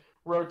head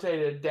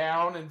rotated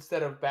down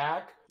instead of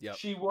back,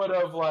 she would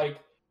have, like,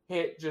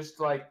 hit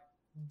just, like,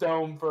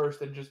 dome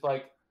first and just,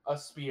 like, a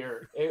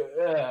spear.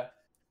 It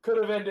could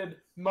have ended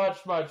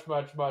much, much,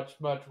 much, much,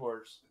 much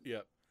worse.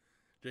 Yep.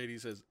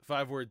 JD says,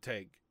 5-word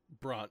take.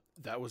 Bront,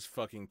 that was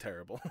fucking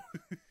terrible.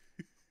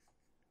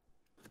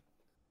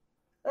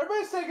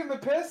 Everybody's taking the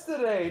piss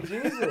today.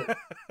 Jesus.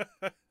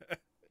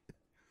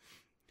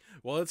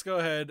 Well, let's go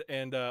ahead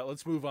and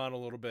let's move on a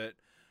little bit.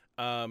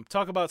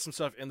 talk about some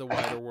stuff in the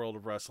wider world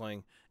of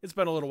wrestling. It's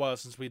been a little while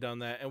since we've done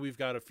that, and we've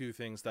got a few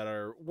things that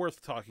are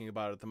worth talking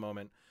about at the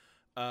moment.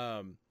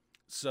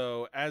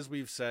 So as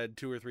we've said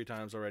 2 or 3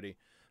 times already,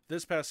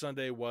 this past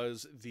Sunday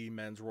was the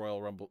men's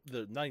Royal Rumble,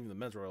 not even the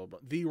men's Royal Rumble,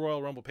 the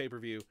Royal Rumble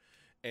pay-per-view,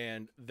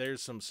 and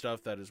there's some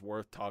stuff that is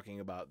worth talking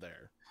about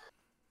there.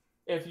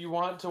 If you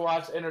want to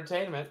watch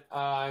entertainment,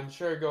 I'm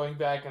sure going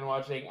back and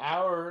watching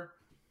our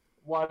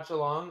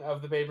watch-along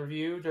of the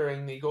pay-per-view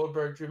during the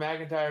Goldberg-Drew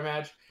McIntyre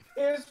match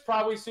is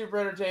probably super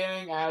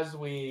entertaining as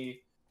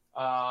we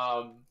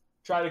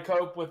try to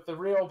cope with the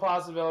real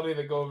possibility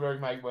that Goldberg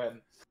might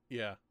win.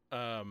 Yeah.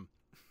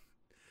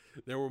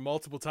 There were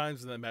multiple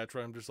times in that match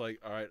where I'm just like,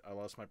 all right, I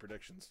lost my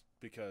predictions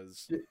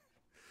because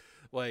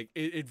like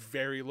it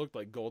very looked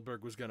like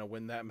Goldberg was going to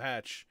win that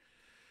match.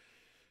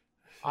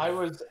 I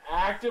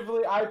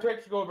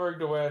picked Goldberg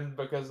to win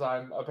because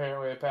I'm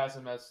apparently a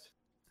pessimist,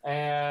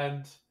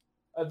 and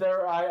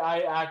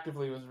I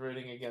actively was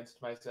rooting against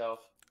myself.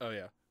 Oh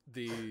yeah.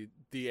 The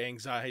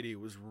anxiety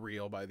was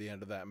real by the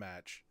end of that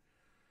match.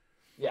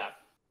 Yeah.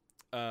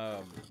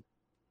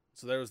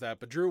 So there was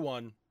that, but Drew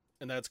won,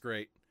 and that's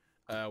great.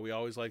 We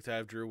always like to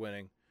have Drew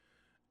winning.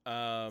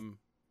 Let's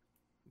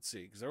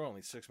see, because there were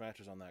only 6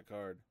 matches on that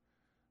card.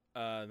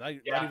 Not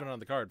even on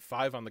the card.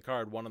 5 on the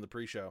card, 1 on the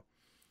pre-show.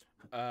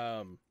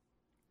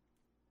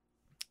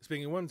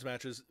 Speaking of women's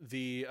matches,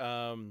 the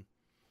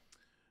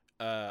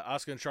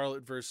Asuka and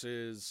Charlotte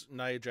versus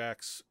Nia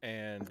Jax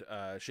and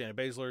Shayna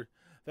Baszler,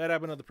 that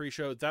happened on the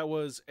pre-show. That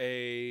was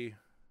a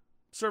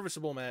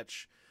serviceable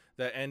match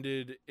that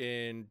ended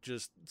in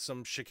just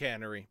some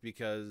chicanery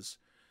because,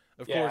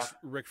 of course,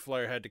 Ric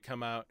Flair had to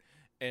come out,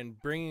 and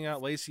bringing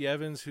out Lacey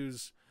Evans,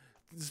 who's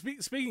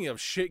speaking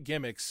of shit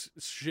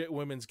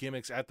women's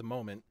gimmicks at the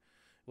moment,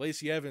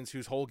 Lacey Evans,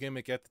 whose whole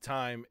gimmick at the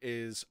time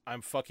is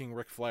I'm fucking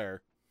Ric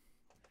Flair.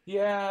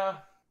 Yeah.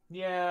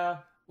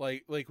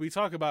 Like we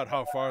talk about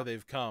how far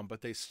they've come,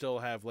 but they still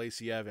have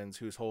Lacey Evans,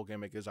 whose whole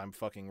gimmick is I'm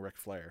fucking Ric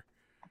Flair.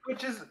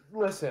 Which is,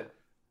 listen,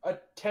 a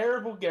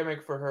terrible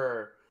gimmick for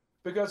her,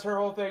 because her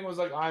whole thing was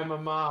like, I'm a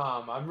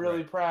mom, I'm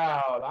really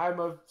proud, I'm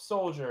a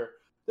soldier.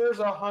 There's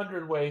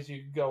 100 ways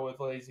you can go with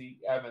Lacey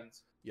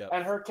Evans. Yep.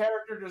 And her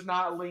character does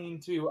not lean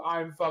to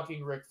I'm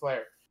fucking Ric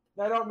Flair.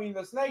 And I don't mean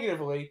this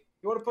negatively.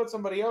 You want to put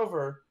somebody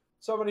over,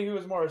 somebody who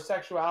is more a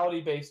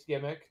sexuality-based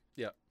gimmick.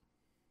 Yep.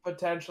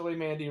 Potentially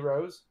Mandy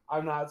Rose.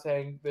 I'm not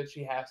saying that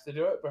she has to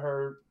do it, but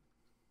her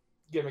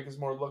gimmick is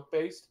more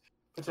look-based.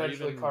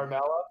 Potentially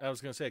Carmella. I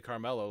was going to say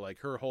Carmella. Like,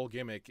 her whole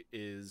gimmick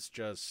is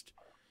just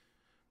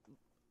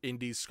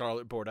indie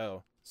Scarlett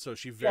Bordeaux. So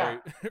she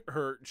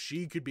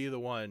she could be the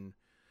one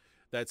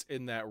that's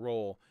in that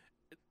role.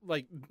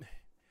 Like,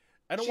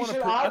 I don't want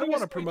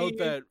to promote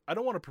that. I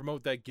don't want to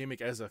promote that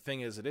gimmick as a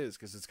thing as it is,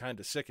 because it's kind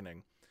of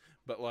sickening.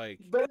 But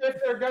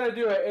if they're gonna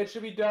do it, it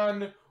should be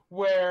done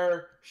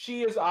where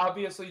she is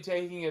obviously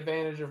taking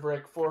advantage of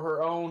Rick for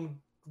her own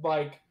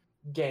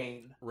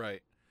gain,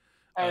 right?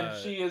 And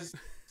she is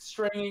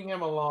stringing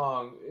him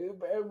along.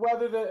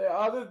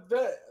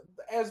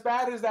 As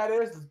bad as that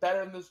is, it's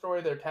better than the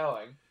story they're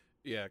telling.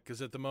 Yeah,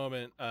 because at the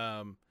moment,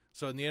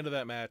 so in the end of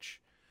that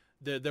match,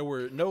 there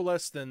were no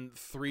less than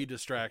 3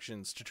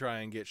 distractions to try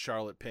and get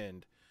Charlotte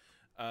pinned.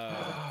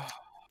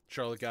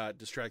 Charlotte got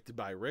distracted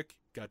by Rick,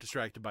 got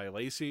distracted by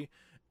Lacey,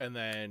 and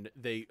then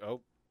I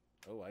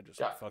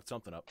just fucked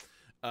something up.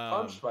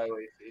 Punched by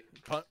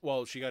Lacey.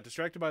 Well, she got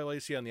distracted by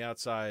Lacey on the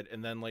outside,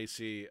 and then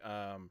Lacey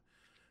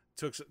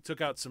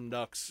took out some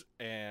knucks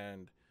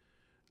and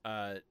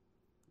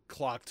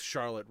clocked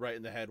Charlotte right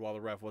in the head while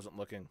the ref wasn't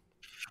looking.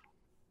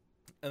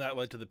 And that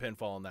led to the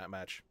pinfall in that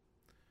match.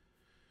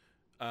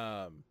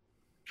 Yeah,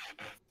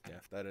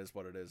 that is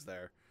what it is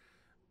there.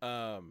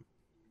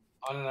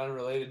 On an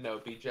unrelated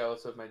note, be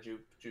jealous of my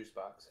juice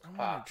box. I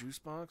want a juice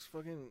box?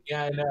 Fucking...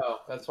 Yeah, I know.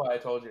 That's why I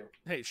told you.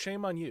 Hey,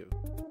 shame on you.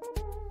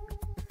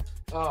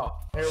 Oh,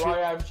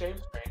 why I'm shame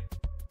screen.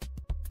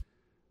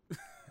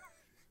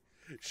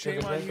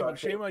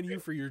 Shame on you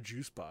for your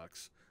juice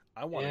box.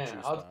 I want a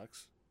juice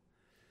box.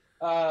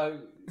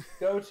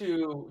 Go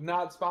to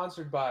not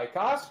sponsored by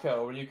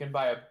Costco, where you can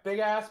buy a big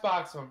ass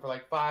box of them for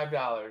like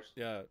 $5.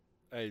 Yeah,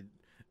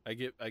 I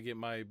get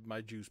my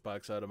juice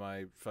box out of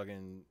my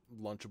fucking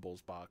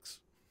Lunchables box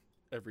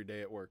every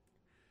day at work.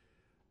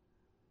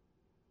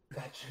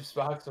 That juice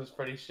box was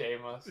pretty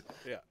shameless.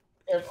 Yeah.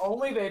 If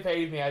only they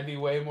paid me, I'd be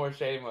way more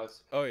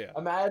shameless. Oh yeah.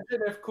 Imagine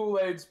if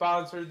Kool-Aid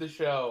sponsored the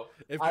show.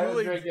 I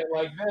would drink it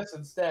like this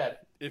instead.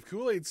 If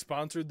Kool-Aid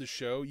sponsored the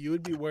show, you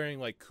would be wearing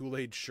like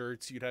Kool-Aid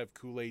shirts. You'd have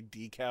Kool-Aid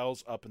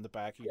decals up in the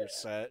back of your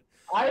set.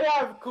 I'd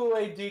have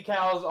Kool-Aid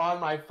decals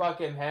on my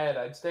fucking head.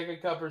 I'd stick a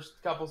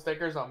couple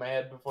stickers on my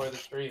head before the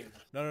stream.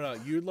 No.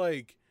 You'd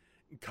like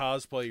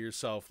cosplay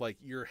yourself like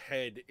your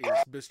head is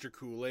Mr.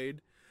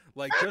 Kool-Aid.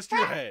 Like just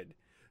your head.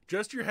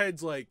 Just your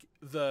head's like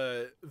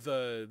the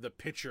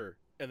pitcher,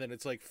 and then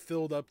it's like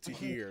filled up to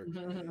here.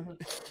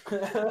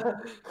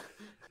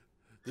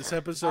 This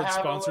episode's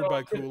sponsored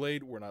by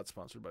Kool-Aid. We're not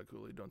sponsored by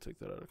Kool-Aid. Don't take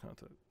that out of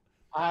context.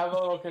 I have a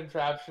little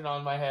contraption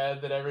on my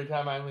head that every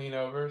time I lean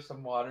over,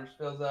 some water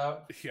spills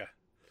out. Yeah.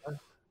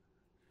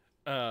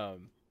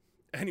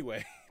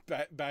 Anyway,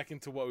 back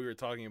into what we were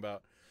talking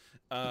about.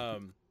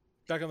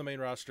 Back on the main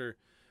roster,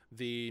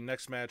 the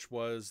next match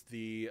was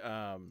the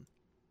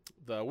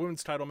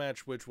women's title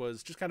match, which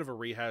was just kind of a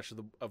rehash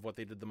of what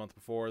they did the month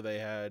before. They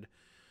had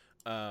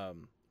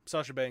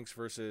Sasha Banks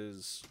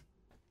versus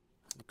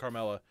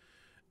Carmella,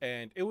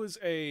 and it was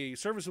a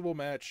serviceable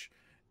match,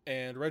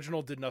 and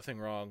Reginald did nothing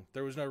wrong.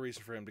 There was no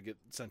reason for him to get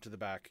sent to the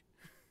back.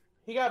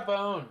 He got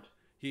boned.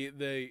 He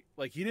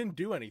didn't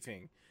do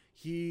anything.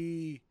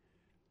 He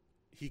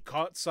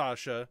caught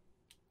Sasha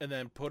and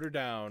then put her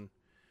down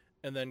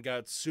and then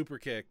got super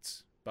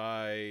kicked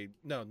by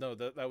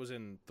that was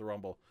in the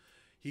Rumble.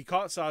 He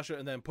caught Sasha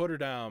and then put her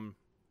down,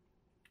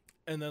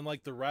 and then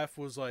like the ref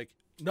was like,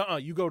 "Nuh-uh,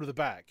 you go to the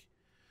back,"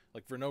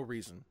 like for no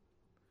reason.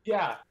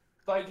 Yeah,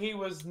 like he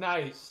was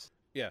nice.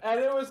 Yeah, and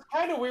it was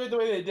kind of weird the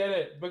way they did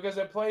it because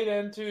it played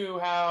into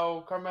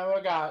how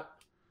Carmella got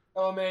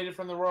eliminated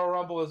from the Royal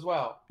Rumble as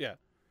well. Yeah,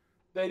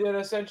 they did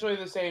essentially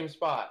the same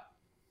spot.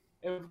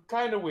 It was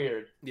kind of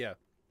weird. Yeah,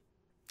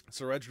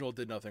 so Reginald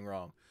did nothing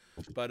wrong,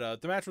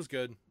 but the match was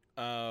good.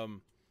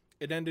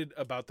 It ended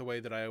about the way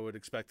that I would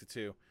expect it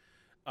to.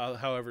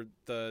 However,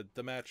 the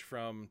match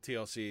from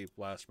TLC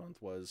last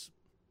month was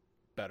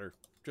better,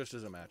 just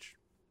as a match.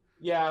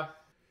 Yeah.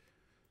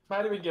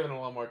 Might have been given a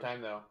little more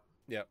time, though.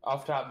 Yep.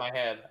 Off the top of my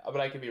head,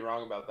 but I could be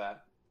wrong about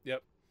that.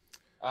 Yep.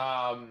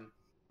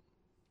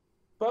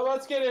 But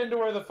let's get into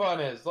where the fun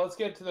is. Let's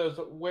get to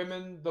the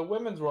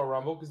women's Royal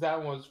Rumble, because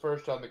that one was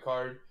first on the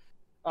card.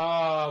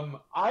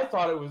 I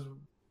thought it was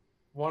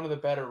one of the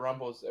better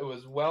Rumbles. It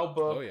was well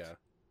booked. Oh, yeah.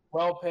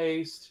 Well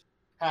paced,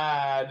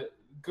 had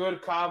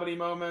good comedy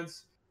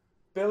moments.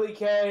 Billie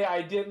Kay,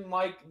 I didn't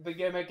like the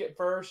gimmick at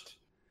first,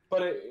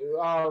 but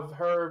of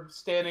her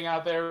standing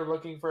out there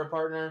looking for a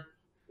partner,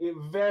 it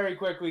very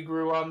quickly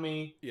grew on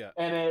me. Yeah.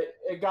 And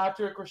it got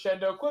to a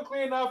crescendo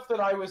quickly enough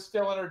that I was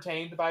still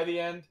entertained by the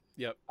end.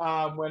 Yep.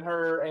 When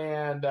her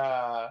and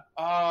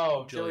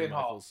Jillian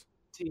Hall.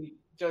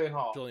 Jillian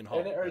Hall. Jillian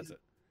Hall. That's it.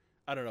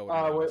 I don't know what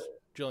her name is.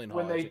 Jillian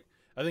Hall.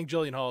 I think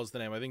Jillian Hall is the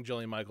name. I think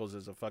Jillian Michaels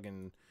is a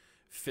fucking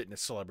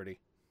fitness celebrity.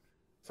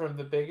 From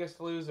The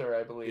Biggest Loser,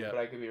 I believe, but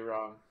I could be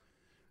wrong.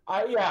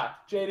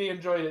 JD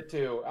enjoyed it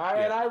too.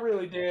 And I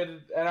really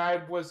did, and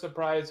I was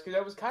surprised because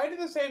that was kind of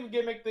the same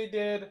gimmick they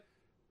did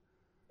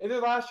either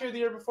last year or the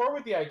year before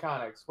with the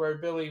Iconics, where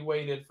Billie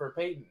waited for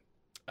Peyton.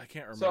 I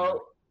can't remember.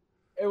 So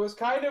it was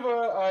kind of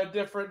a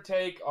different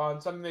take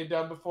on something they'd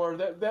done before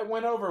that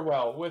went over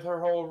well with her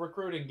whole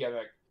recruiting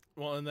gimmick.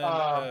 Well, and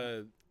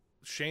then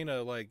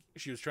Shayna, like,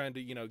 she was trying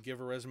to, give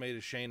a resume to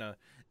Shayna,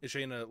 and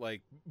Shayna,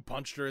 like,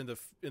 punched her in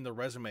the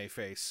resume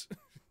face.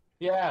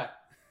 Yeah,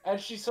 and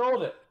she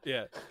sold it.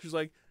 Yeah, she's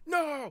like,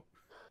 no!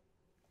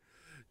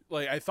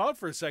 Like, I thought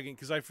for a second,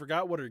 because I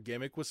forgot what her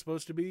gimmick was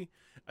supposed to be,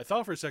 I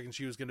thought for a second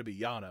she was going to be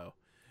Yano,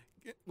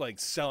 like,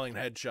 selling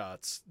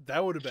headshots.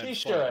 That would have been fun.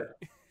 Should.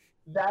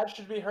 That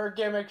should be, her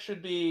gimmick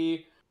should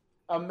be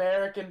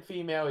American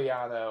female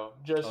Yano.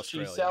 Just,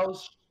 Australian. She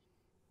sells,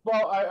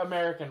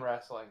 American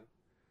wrestling.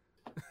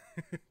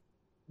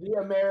 The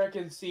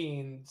American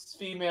scene's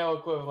female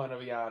equivalent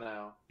of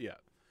Yano. Yeah.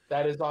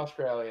 That is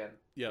Australian.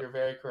 Yeah. You're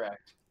very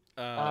correct.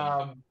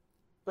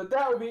 But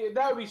that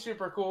would be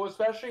super cool,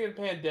 especially in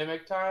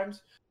pandemic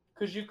times,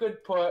 because you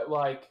could put,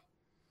 like,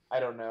 I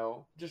don't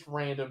know, just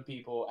random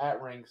people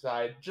at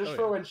ringside just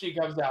for when she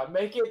comes out.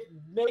 Make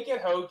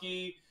it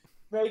hokey,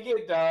 make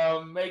it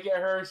dumb, make it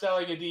her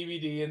selling a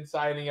DVD and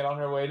signing it on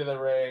her way to the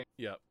ring.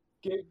 Yep.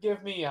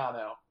 Give me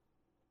Yano.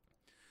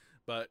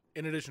 But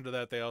in addition to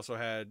that, they also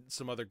had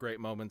some other great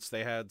moments.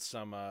 They had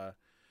some,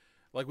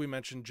 like we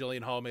mentioned,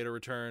 Jillian Hall made a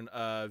return.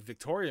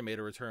 Victoria made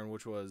a return,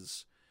 which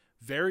was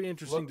very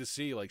interesting to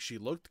see. Like, she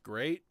looked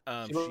great.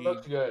 She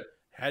looked good.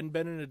 Hadn't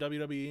been in a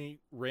WWE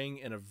ring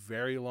in a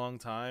very long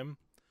time.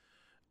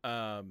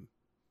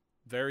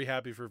 Very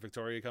happy for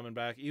Victoria coming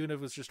back, even if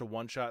it was just a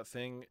one-shot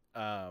thing.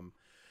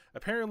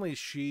 Apparently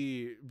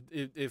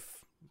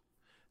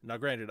now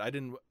granted, I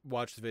didn't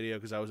watch the video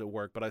because I was at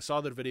work, but I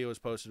saw that the video was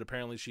posted.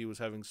 Apparently she was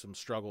having some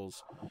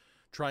struggles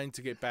trying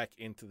to get back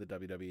into the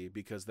WWE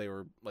because they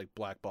were, like,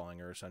 blackballing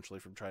her essentially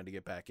from trying to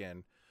get back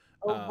in.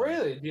 Oh,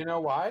 really? Do you know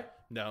why?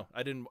 No,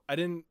 I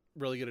didn't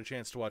really get a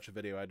chance to watch the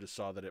video. I just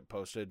saw that it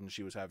posted and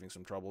she was having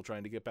some trouble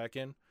trying to get back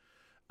in.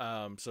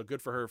 So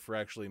good for her for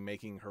actually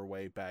making her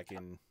way back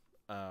in.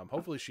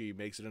 Hopefully she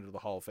makes it into the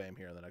Hall of Fame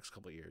here in the next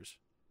couple of years.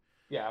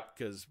 Yeah.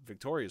 Because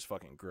Victoria's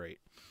fucking great.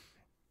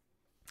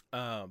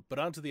 But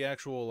onto the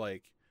actual,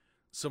 like,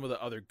 some of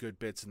the other good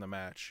bits in the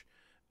match.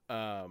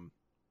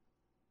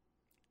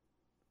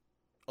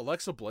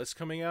 Alexa Bliss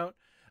coming out.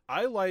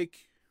 I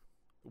like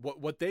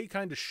what they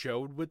kind of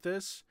showed with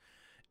this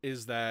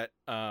is that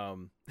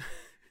I'm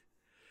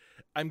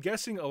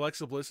guessing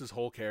Alexa Bliss's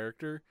whole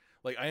character,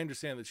 like, I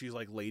understand that she's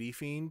like Lady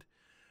Fiend,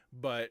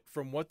 but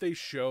from what they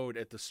showed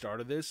at the start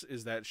of this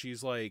is that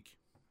she's like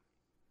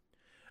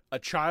a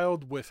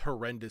child with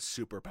horrendous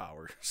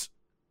superpowers.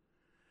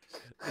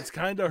 It's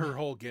kind of her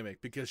whole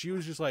gimmick, because she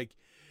was just like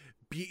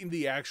beating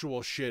the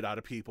actual shit out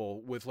of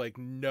people with, like,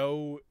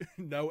 no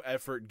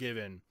effort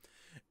given,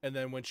 And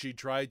then when she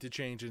tried to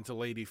change into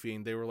Lady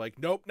Fiend, they were like,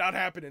 nope, not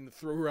happening.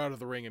 Threw her out of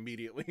the ring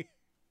immediately.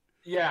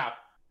 Yeah.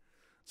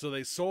 So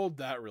they sold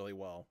that really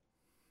well.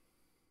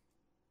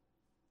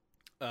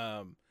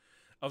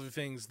 Other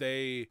things,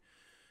 they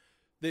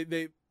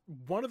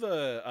one of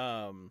the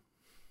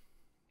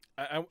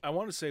I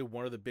want to say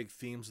one of the big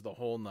themes of the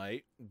whole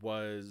night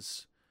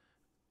was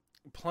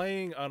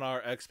playing on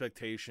our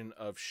expectation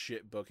of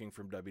shit booking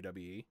from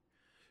WWE,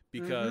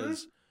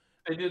 because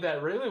they did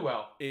that really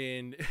well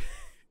in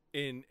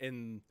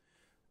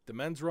the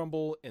men's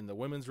rumble, in the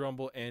women's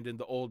rumble, and in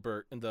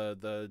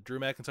the Drew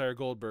McIntyre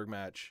Goldberg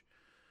match.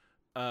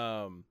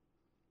 The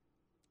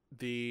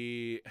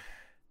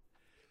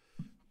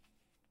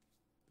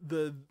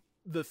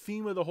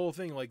theme of the whole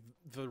thing, like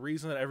the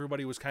reason that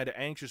everybody was kind of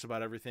anxious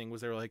about everything,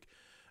 was they were like,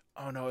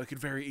 oh no, it could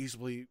very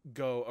easily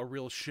go a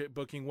real shit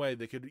booking way.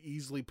 They could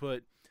easily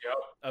put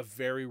a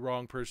very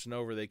wrong person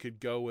over. They could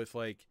go with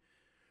like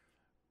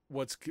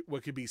what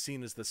could be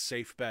seen as the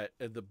safe bet,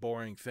 the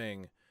boring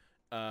thing,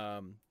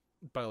 by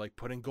like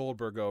putting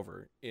Goldberg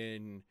over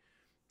in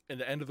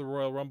the end of the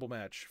Royal Rumble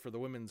match for the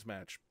women's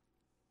match.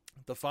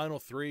 The final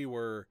three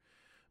were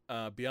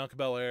Bianca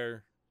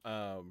Belair,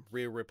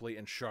 Rhea Ripley,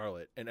 and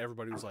Charlotte, and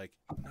everybody was like,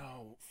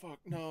 no, fuck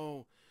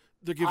no,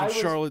 they're giving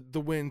Charlotte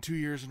the win 2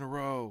 years in a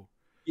row.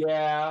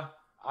 Yeah,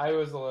 I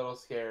was a little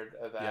scared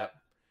of that.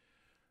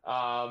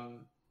 Yep.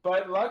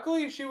 But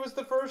luckily she was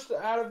the first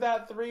out of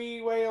that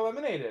three-way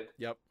eliminated.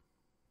 Yep.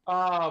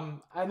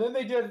 And then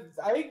they did,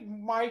 I think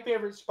my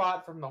favorite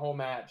spot from the whole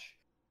match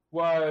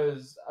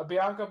was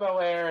Bianca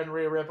Belair and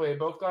Rhea Ripley had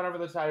both gone over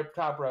the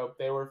top rope.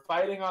 They were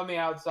fighting on the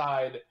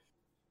outside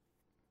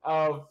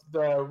of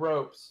the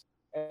ropes,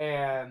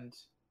 and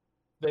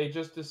they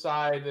just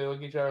decide, they look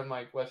at each other and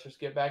like, let's just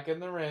get back in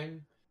the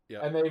ring.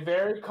 Yep. And they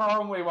very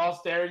calmly, while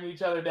staring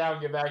each other down,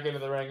 get back into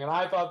the ring. And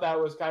I thought that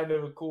was kind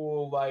of a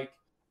cool, like,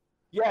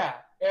 yeah,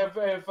 if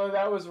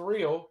that was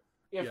real,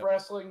 if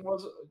wrestling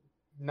was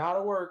not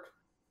a work,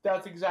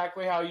 that's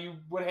exactly how you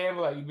would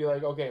handle that. You'd be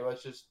like, okay,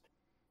 let's just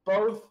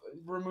both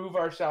remove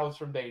ourselves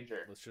from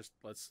danger.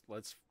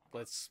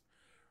 Let's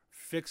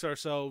fix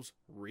ourselves,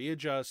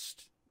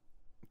 readjust,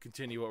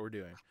 continue what we're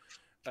doing.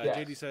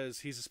 JD says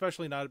he's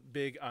especially not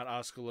big on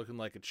Asuka looking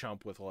like a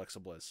chump with Alexa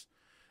Bliss.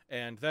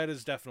 And that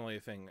is definitely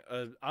a thing.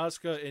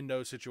 Asuka in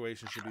no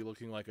situation should be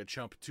looking like a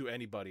chump to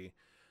anybody,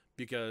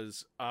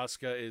 because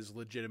Asuka is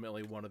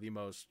legitimately one of the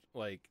most,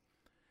 like,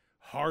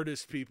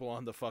 hardest people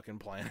on the fucking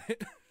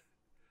planet.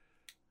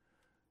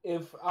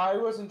 If I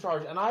was in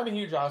charge, and I'm a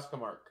huge Asuka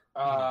mark,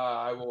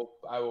 I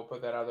will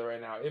put that out there right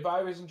now. If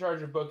I was in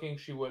charge of booking,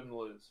 she wouldn't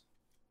lose.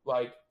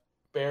 Like,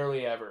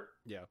 barely ever.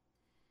 Yeah.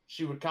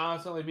 She would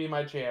constantly be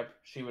my champ.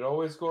 She would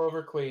always go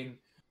over clean.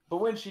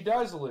 But when she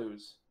does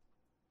lose,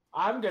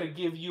 I'm going to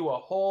give you a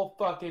whole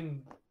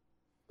fucking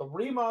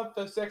 3-month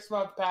to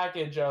 6-month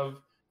package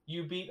of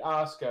you beat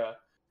Asuka,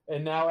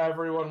 and now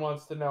everyone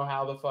wants to know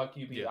how the fuck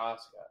you beat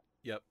Asuka.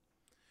 Yep.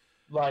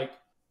 Like,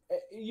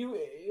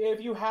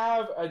 if you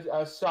have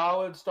a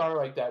solid star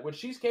like that, which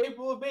she's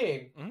capable of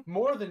being,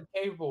 more than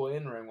capable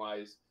in-ring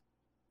wise,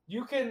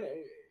 you can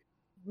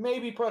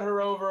maybe put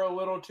her over a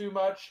little too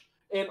much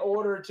in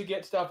order to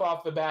get stuff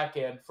off the back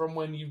end from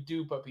when you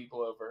do put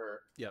people over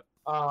her. Yep.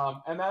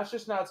 And that's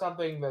just not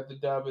something that the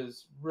dub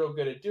is real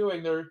good at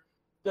doing. They're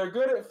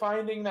good at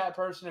finding that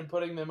person and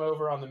putting them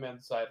over on the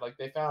men's side. Like,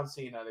 they found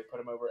Cena, they put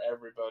him over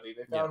everybody.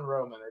 They found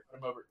Roman, they put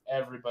him over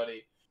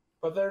everybody.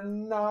 But they're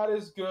not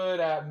as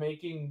good at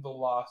making the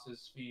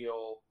losses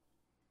feel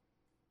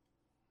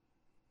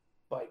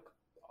like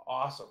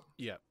awesome.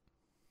 Yeah.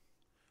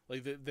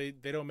 Like,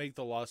 they don't make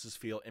the losses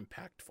feel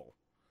impactful.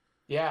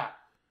 Yeah.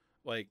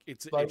 Like,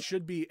 it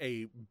should be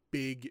a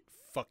big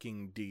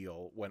fucking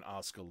deal when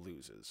Asuka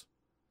loses.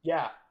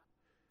 Yeah,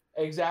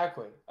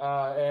 exactly.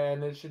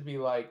 And it should be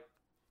like,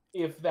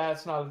 if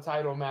that's not a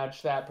title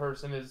match, that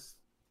person is,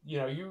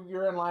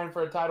 you're in line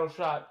for a title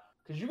shot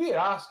because you beat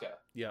Asuka.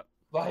 Yep.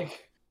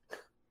 Like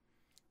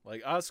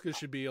Asuka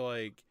should be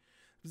like,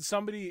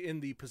 somebody in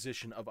the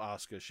position of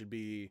Asuka should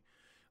be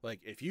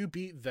like, if you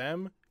beat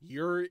them,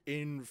 you're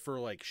in for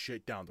like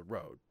shit down the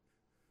road.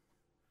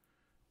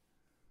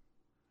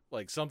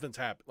 Like, something's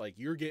happened. Like,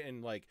 you're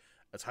getting like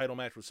a title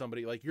match with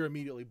somebody, like, you're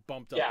immediately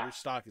bumped up. Yeah. Your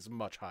stock is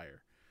much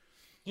higher.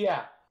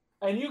 Yeah.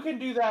 And you can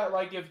do that,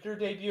 like, if you're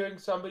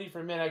debuting somebody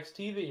from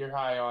NXT that you're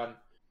high on.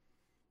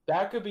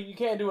 That could be, you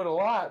can't do it a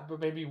lot, but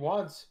maybe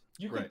once.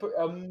 You could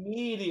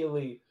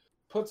immediately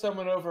put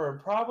someone over and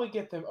probably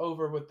get them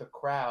over with the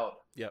crowd.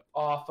 Yep.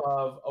 Off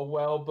of a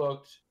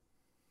well-booked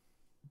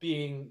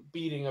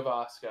beating of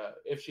Asuka,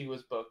 if she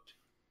was booked,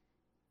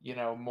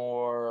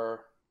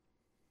 more.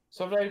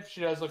 Sometimes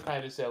she does look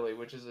kind of silly,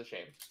 which is a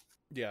shame.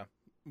 Yeah,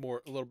 a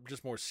little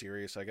more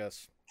serious, I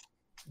guess.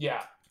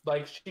 Yeah,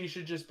 like, she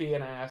should just be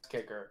an ass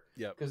kicker.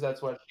 Yeah, because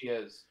that's what she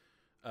is.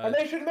 And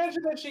they should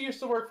mention that she used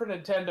to work for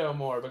Nintendo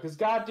more, because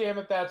god damn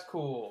it, that's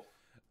cool.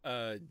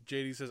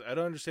 JD says, I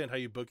don't understand how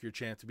you book your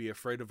champ to be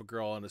afraid of a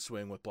girl on a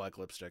swing with black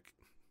lipstick.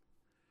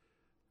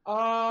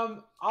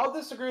 I'll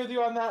disagree with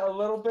you on that a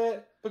little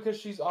bit, because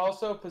she's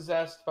also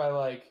possessed by,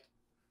 like,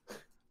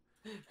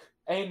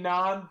 A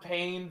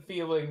non-pain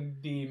feeling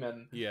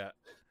demon. Yeah.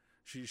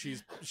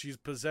 She's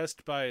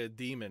possessed by a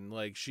demon.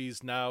 Like,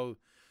 she's now,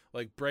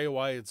 like, Bray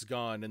Wyatt's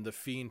gone and the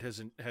Fiend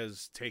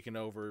has taken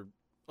over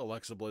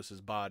Alexa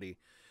Bliss's body,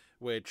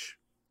 which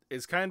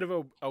is kind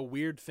of a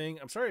weird thing.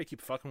 I'm sorry I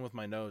keep fucking with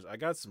my nose. I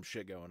got some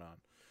shit going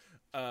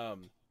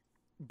on.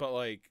 But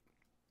like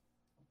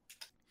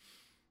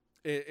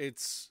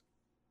it's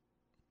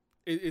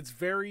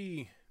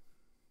very,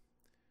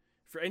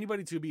 for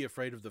anybody to be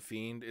afraid of the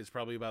Fiend is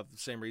probably about the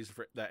same reason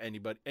that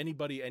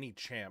any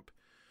champ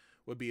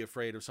would be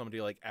afraid of somebody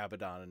like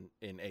Abaddon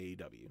in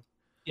AEW.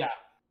 Yeah.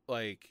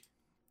 Like,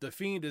 the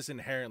Fiend is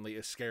inherently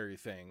a scary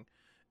thing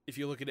if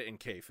you look at it in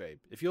kayfabe.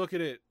 If you look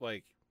at it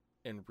like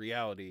in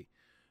reality,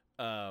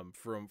 from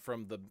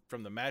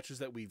the matches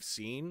that we've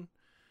seen,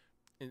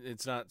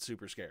 it's not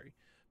super scary.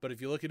 But if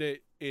you look at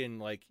it in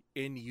like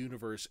in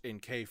universe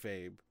in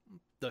kayfabe,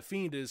 the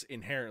Fiend is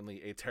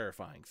inherently a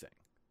terrifying thing.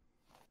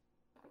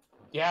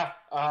 Yeah,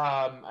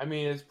 I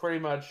mean, it's pretty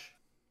much.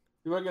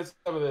 You look at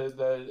some of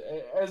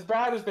the as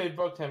bad as they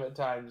booked him at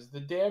times,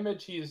 the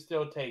damage he has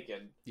still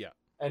taken. Yeah.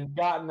 And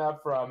gotten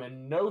up from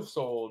and no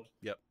sold.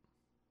 Yep.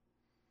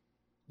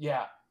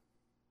 Yeah.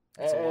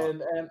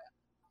 And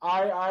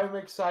I'm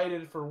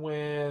excited for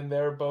when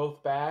they're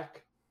both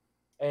back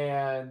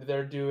and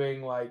they're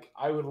doing, like,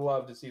 I would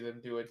love to see them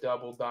do a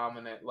double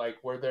dominant, like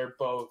where they're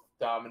both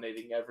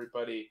dominating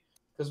everybody.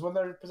 Because when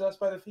they're possessed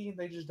by the Fiend,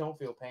 they just don't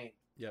feel pain.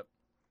 Yep.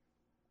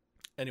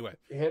 Anyway,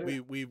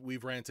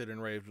 we've ranted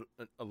and raved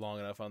long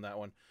enough on that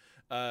one.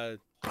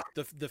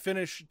 The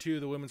finish to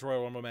the Women's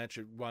Royal Rumble match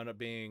wound up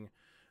being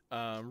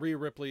Rhea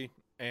Ripley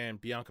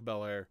and Bianca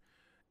Belair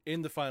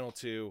in the final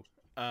two.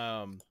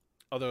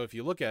 Although if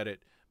you look at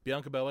it,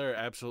 Bianca Belair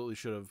absolutely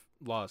should have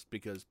lost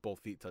because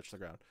both feet touched the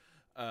ground.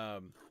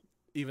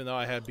 Even though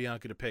I had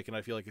Bianca to pick and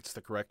I feel like it's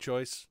the correct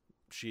choice,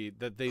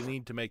 that they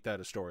need to make that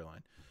a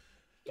storyline.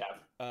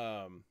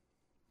 Yeah.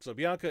 So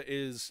Bianca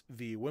is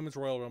the Women's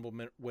Royal Rumble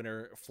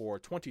winner for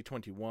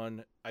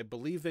 2021. I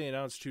believe they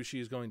announced who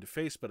she's going to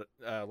face, but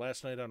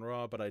last night on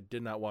Raw, but I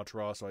did not watch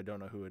Raw, so I don't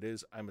know who it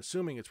is. I'm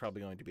assuming it's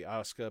probably going to be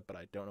Asuka, but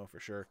I don't know for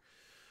sure.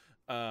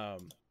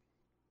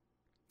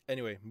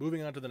 Anyway,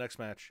 moving on to the next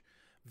match.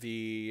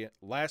 The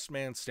last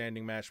man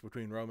standing match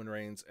between Roman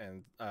Reigns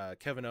and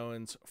Kevin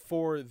Owens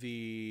for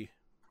the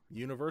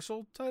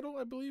Universal title,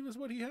 I believe is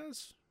what he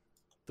has.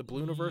 The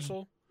Blue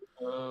Universal.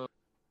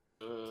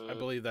 I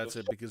believe that's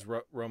it because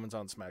Roman's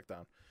on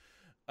SmackDown.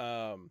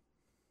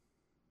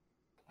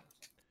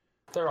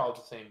 They're all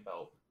the same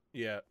belt.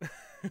 Yeah.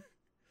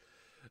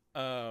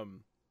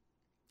 And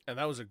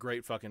that was a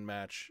great fucking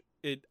match.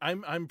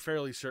 I'm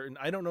fairly certain.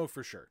 I don't know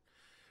for sure.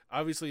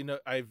 Obviously, no.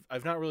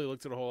 I've not really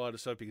looked at a whole lot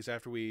of stuff because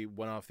after we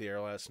went off the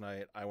air last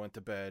night, I went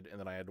to bed and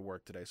then I had to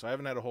work today, so I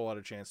haven't had a whole lot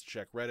of chance to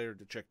check Reddit or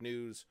to check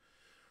news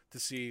to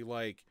see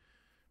like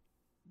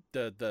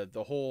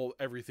the whole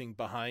everything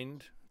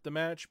behind the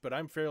match. But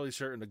I'm fairly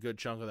certain a good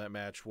chunk of that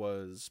match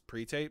was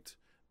pre-taped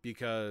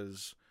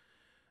because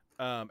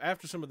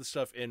after some of the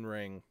stuff in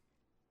ring,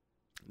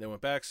 they went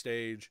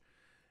backstage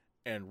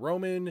and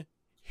Roman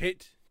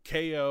hit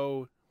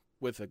KO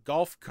with a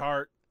golf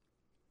cart.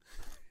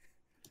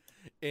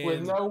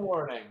 With no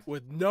warning.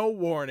 With no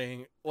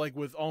warning, like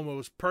with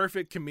almost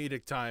perfect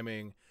comedic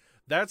timing.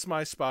 That's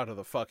my spot of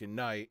the fucking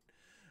night.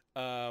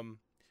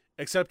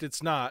 Except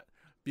it's not,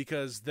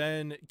 because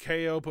then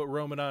KO put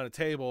Roman on a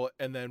table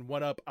and then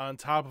went up on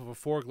top of a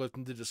forklift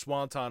and did a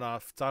swanton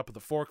off top of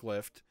the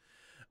forklift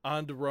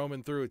onto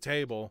Roman through a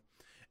table,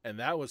 and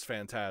that was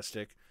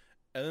fantastic.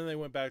 And then they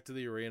went back to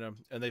the arena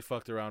and they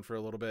fucked around for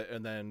a little bit,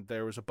 and then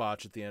there was a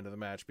botch at the end of the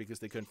match because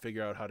they couldn't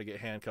figure out how to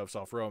get handcuffs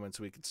off Roman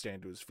so he could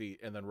stand to his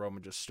feet, and then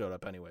Roman just stood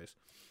up anyways.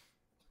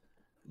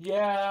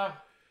 Yeah,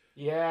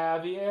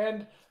 the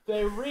end.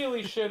 They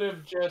really should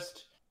have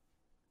just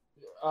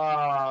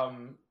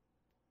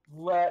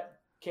let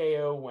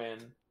KO win.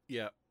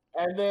 Yeah.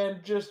 And then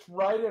just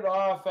write it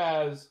off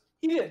as,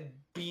 he didn't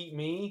beat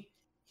me,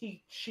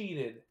 he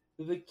cheated.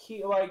 The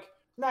key, like,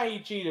 not he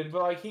cheated,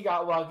 but like he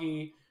got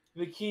lucky.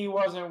 The key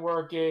wasn't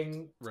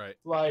working. Right.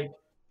 Like,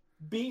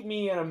 beat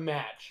me in a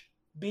match.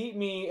 Beat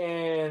me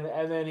in,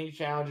 and then he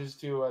challenges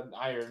to an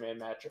Iron Man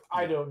match.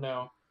 I don't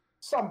know.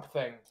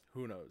 Something.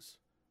 Who knows?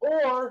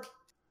 Or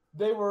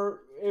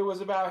it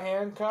was about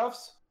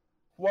handcuffs.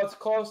 What's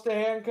close to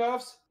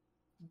handcuffs?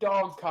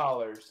 Dog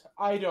collars.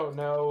 I don't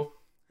know.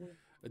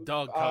 A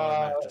dog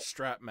collar match, a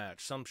strap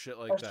match, some shit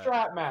like that. A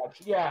strap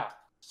match, yeah.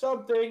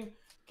 Something.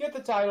 Get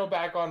the title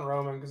back on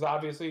Roman, because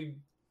obviously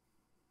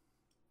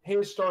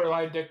his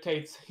storyline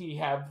dictates he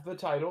have the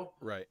title.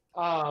 Right.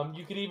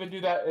 You could even do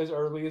that as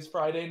early as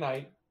Friday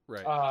night.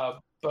 Right.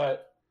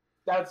 But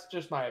that's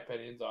just my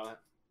opinions on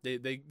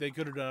it. They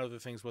could have done other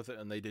things with it,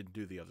 and they didn't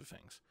do the other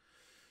things.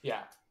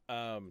 Yeah.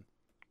 And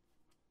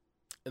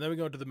then we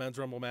go into the Men's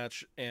Rumble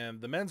match,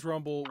 and the Men's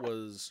Rumble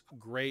was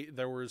great.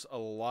 There was a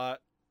lot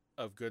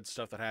of good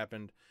stuff that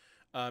happened.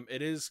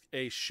 It is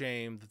a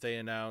shame that they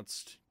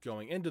announced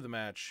going into the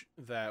match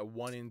that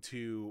 1 and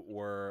 2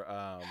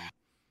 were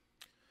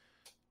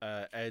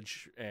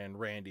Edge and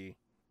Randy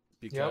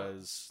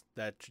because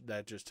that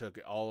just took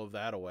all of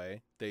that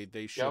away.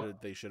 They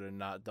should have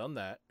not done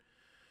that.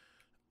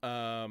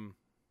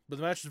 But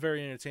the match was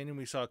very entertaining.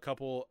 We saw a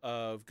couple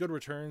of good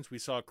returns. We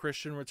saw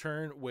Christian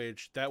return,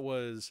 which that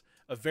was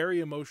a very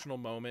emotional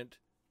moment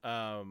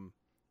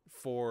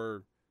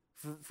for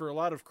a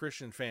lot of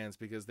Christian fans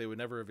because they would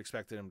never have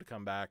expected him to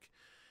come back.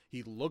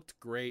 He looked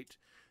great.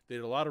 They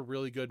did a lot of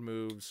really good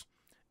moves.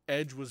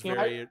 Edge was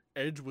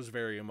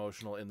very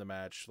emotional in the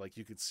match. Like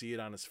you could see it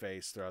on his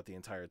face throughout the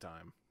entire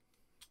time.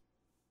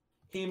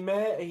 He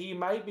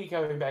might be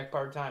coming back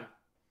part-time.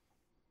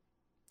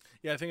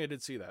 Yeah, I think I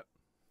did see that.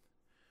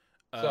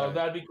 So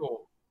that'd be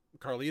cool.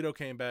 Carlito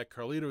came back.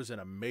 Carlito's in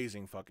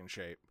amazing fucking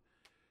shape.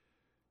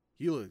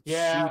 He looked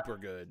super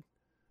good.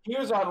 He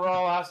was on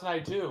Raw last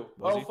night too.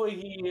 Hopefully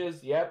he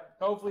is. Yep.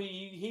 Hopefully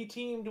he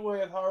teamed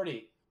with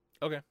Hardy.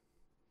 Okay.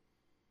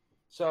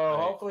 So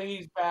hopefully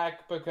he's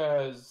back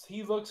because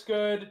he looks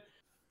good.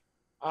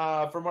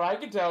 From what I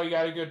can tell, he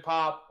got a good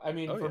pop. I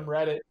mean, from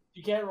Reddit,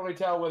 you can't really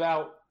tell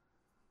without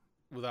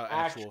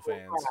actual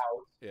fans.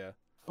 Crowds. Yeah.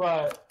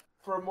 But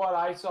from what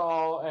I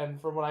saw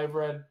and from what I've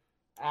read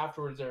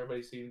afterwards,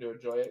 everybody seemed to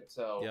enjoy it.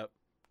 So yep.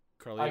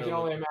 Carlito I can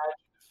only imagine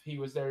if he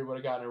was there, he would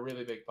have gotten a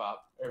really big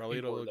pop.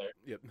 Carlito looked,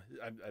 yep.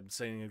 I'm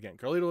saying it again.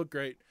 Carlito looked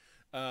great.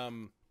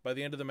 By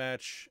the end of the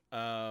match,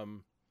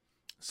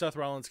 Seth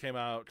Rollins came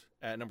out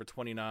at number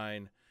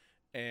 29,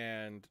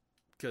 and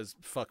because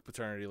fuck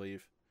paternity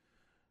leave,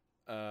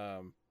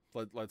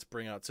 let's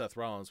bring out Seth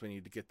Rollins. We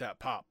need to get that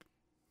pop.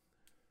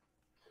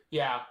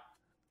 Yeah.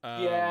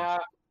 Yeah.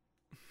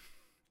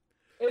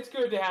 It's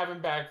good to have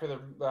him back for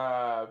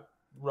the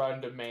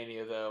run to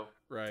Mania, though.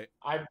 Right.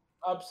 I'm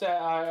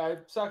upset. I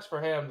sucks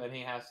for him that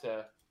he has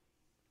to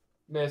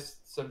miss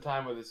some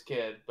time with his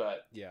kid,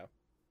 but yeah.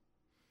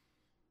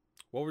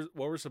 What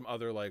were some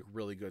other like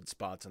really good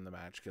spots in the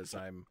match? Because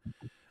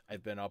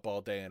I've been up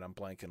all day and I'm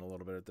blanking a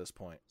little bit at this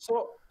point.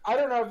 So I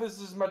don't know if this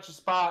is much a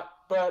spot,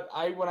 but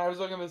when I was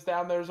looking this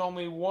down, there's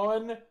only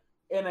one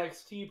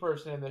NXT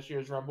person in this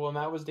year's Rumble, and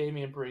that was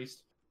Damian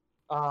Priest.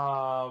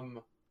 I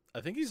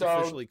think he's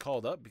officially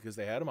called up because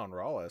they had him on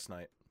Raw last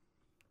night.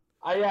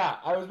 Yeah,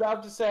 I was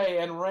about to say,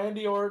 and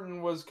Randy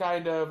Orton was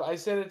kind of, I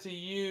said it to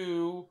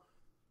you,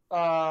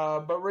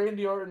 but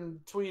Randy Orton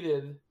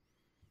tweeted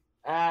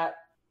at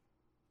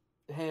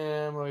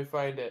him, let me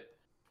find it,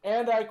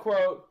 and I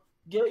quote,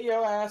 "Get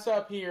your ass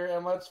up here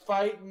and let's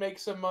fight and make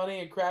some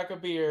money and crack a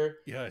beer."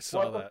 Yeah, I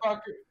saw that.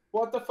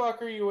 What the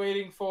fuck are you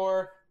waiting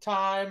for?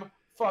 Time.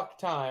 Fuck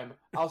time.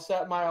 I'll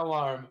set my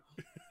alarm.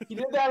 He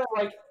did that at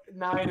like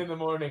 9 in the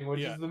morning,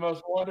 which is the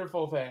most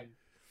wonderful thing.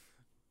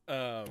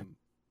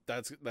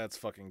 That's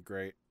fucking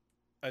great.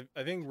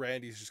 I think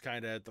Randy's just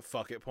kind of at the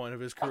fuck it point of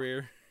his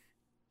career.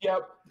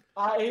 Yep.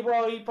 He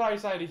probably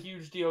signed a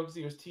huge deal because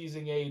he was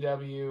teasing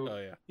AEW. Oh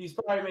yeah. He's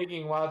probably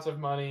making lots of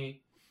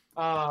money.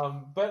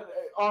 But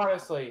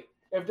honestly,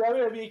 if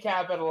WWE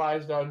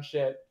capitalized on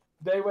shit,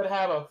 they would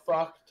have a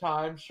fuck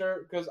time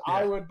shirt because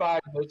I would buy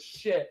the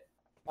shit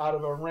out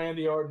of a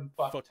Randy Orton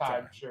fuck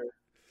time shirt.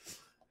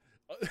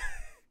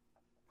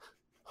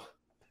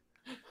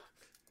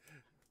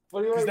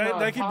 What do you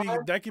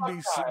that can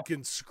be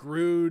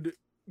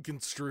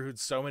construed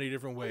so many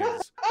different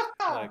ways.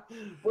 Like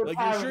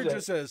your shirt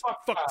just says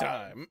fuck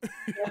time.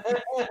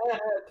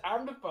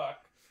 Time to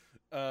fuck.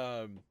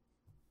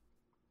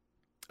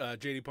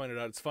 JD pointed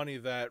out it's funny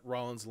that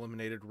Rollins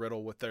eliminated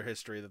Riddle with their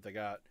history that they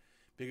got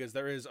because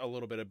there is a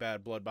little bit of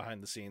bad blood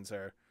behind the scenes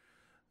there.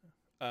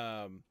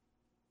 Matt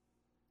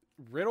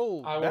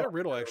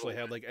Riddle actually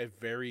had like a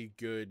very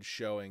good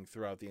showing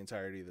throughout the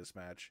entirety of this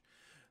match.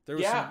 There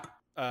was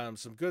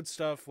some good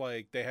stuff,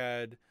 like they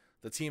had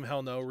the Team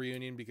Hell No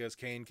reunion because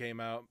Kane came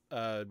out.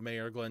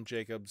 Mayor Glenn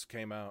Jacobs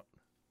came out.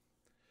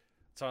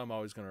 That's how I'm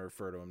always going to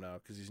refer to him now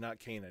because he's not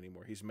Kane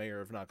anymore. He's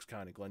Mayor of Knox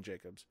County, Glenn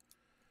Jacobs.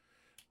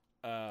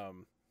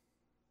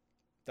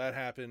 That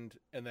happened,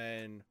 and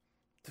then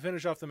to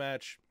finish off the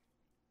match,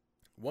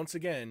 once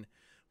again,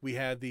 we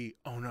had the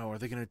oh no, are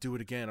they going to do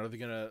it again? Are they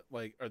going to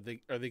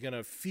are they going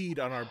to feed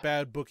on our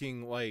bad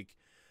booking like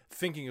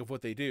thinking of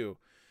what they do?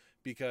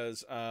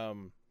 Because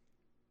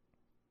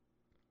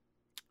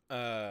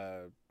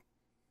there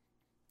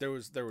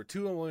were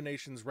 2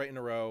 eliminations right in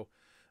a row,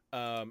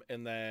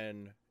 and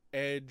then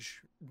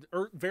Edge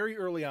very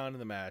early on in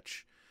the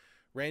match,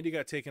 Randy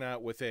got taken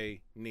out with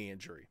a knee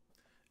injury,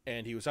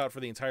 and he was out for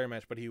the entire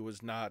match, but he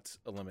was not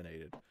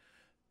eliminated.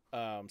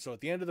 So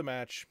at the end of the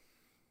match,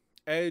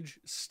 Edge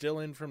still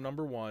in from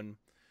number 1,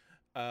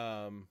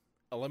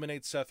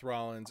 eliminates Seth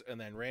Rollins, and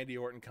then Randy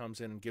Orton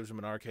comes in and gives him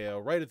an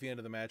RKO right at the end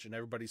of the match, and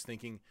everybody's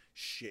thinking,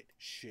 shit,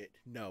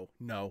 no,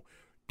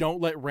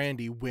 don't let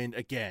Randy win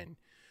again.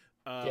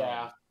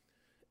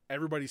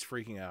 Everybody's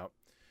freaking out.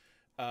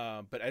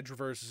 But Edge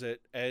reverses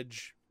it.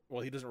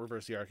 He doesn't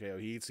reverse the RKO.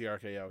 He eats the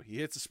RKO. He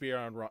hits a spear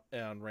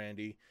on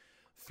Randy,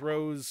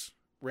 throws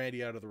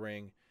Randy out of the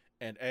ring,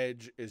 and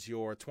Edge is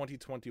your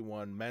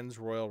 2021 Men's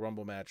Royal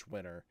Rumble match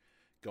winner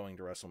going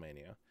to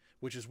WrestleMania,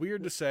 which is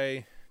weird to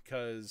say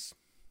because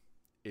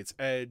it's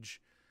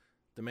Edge.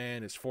 The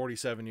man is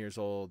 47 years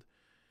old.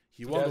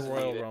 He won the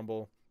Royal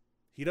Rumble.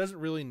 He doesn't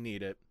really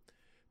need it,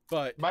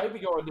 but might be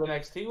going to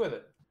NXT with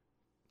it.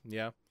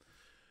 Yeah,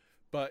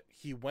 but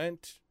he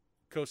went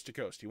coast to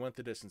coast. He went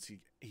the distance.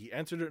 He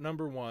entered at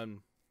number 1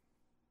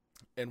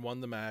 and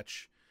won the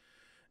match.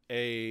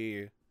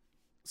 A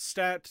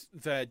stat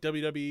that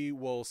WWE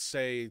will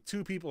say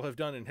 2 people have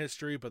done in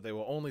history, but they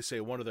will only say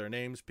one of their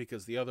names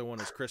because the other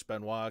one is Chris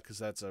Benoit, because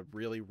that's a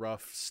really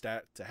rough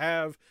stat to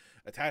have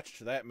attached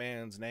to that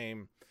man's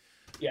name.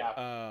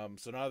 Yeah.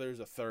 So now there's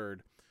a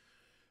third.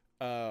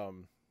 But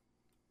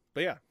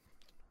yeah,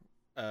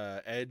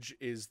 Edge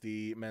is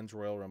the men's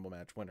Royal Rumble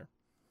match winner.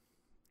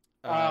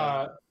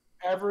 I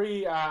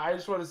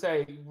just want to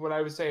say what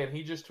I was saying.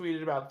 He just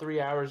tweeted about 3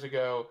 hours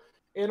ago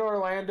in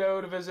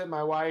Orlando to visit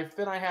my wife.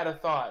 Then I had a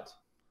thought.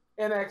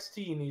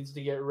 NXT needs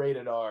to get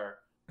rated R.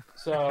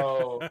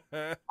 So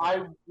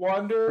I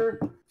wonder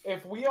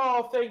if we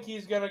all think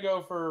he's going to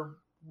go for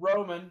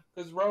Roman,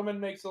 because Roman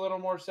makes a little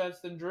more sense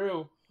than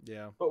Drew.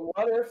 Yeah. But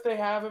what if they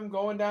have him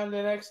going down to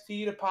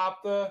NXT to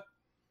pop the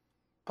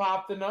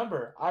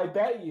number? I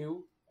bet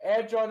you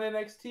Edge on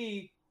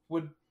NXT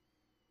would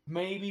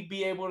maybe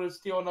be able to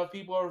steal enough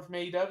people over from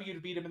AEW to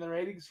beat him in the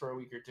ratings for a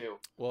week or 2.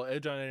 Well,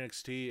 Edge on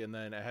NXT, and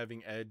then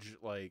having Edge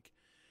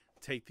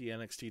take the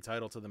NXT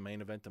title to the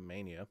main event of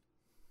Mania.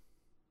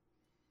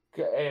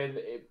 And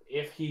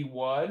if he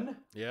won,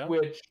 yeah,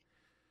 which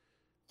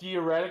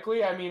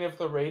theoretically, I mean, if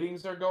the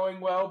ratings are going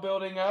well,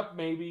 building up,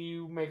 maybe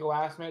you make a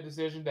last-minute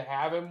decision to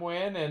have him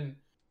win and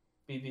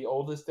be the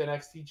oldest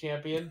NXT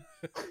champion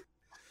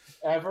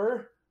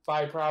ever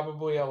by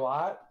probably a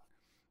lot.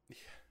 Yeah.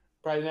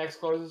 Probably the next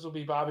closest will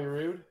be Bobby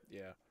Roode.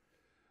 Yeah.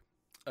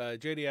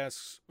 JD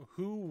asks,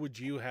 who would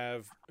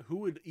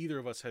either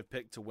of us have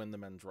picked to win the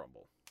men's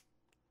Rumble?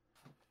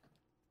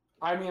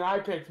 I mean, I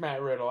picked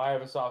Matt Riddle. I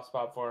have a soft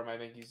spot for him. I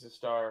think he's a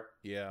star.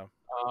 Yeah.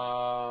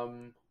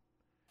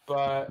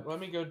 But let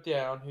me go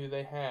down who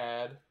they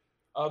had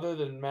other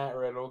than Matt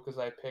Riddle, because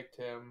I picked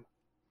him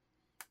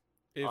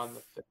on the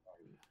thing.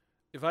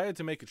 If I had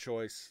to make a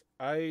choice,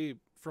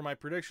 for my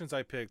predictions,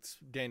 I picked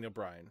Daniel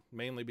Bryan,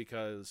 mainly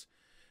because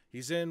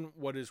he's in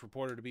what is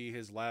reported to be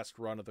his last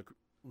run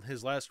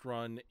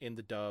in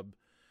the dub.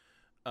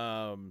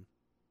 And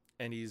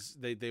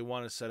they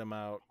want to set him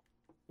out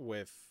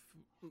with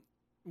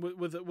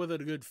a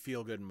good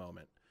feel-good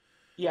moment.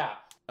 Yeah.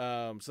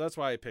 So that's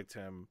why I picked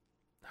him.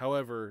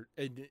 However,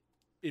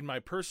 in my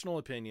personal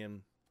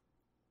opinion,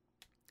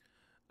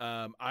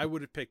 I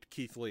would have picked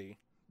Keith Lee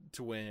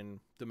to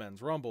win the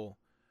men's Rumble.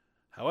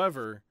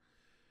 However,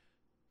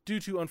 due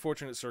to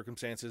unfortunate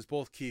circumstances,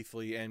 both Keith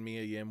Lee and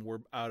Mia Yim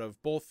were out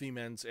of both the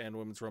men's and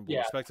women's Rumble,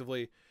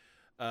 respectively,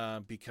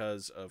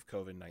 because of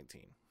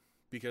COVID-19,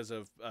 because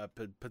of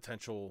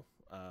potential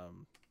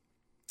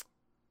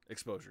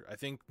exposure. I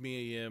think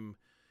Mia Yim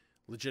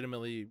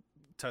legitimately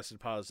tested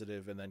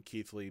positive, and then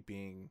Keith Lee,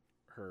 being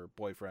her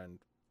boyfriend,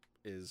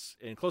 is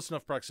in close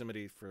enough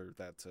proximity for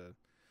that to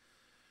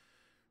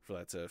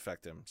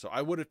affect him. So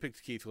I would have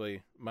picked Keith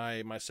Lee.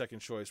 My second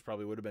choice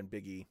probably would have been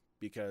Big E,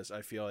 because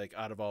I feel like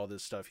out of all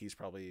this stuff,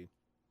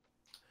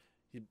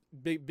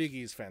 Big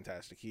E's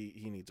fantastic.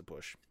 He needs a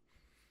push.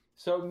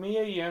 So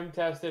Mia Yim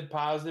tested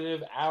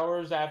positive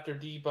hours after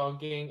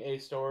debunking a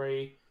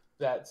story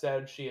that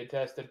said she had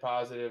tested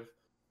positive,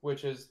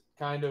 which is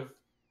kind of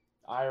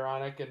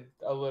ironic and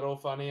a little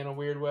funny in a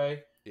weird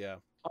way. Yeah.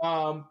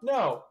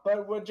 No,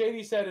 but what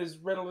JD said is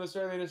Riddle this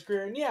early in his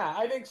career, and yeah,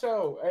 I think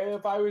so.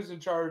 If I was in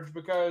charge,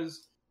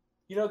 because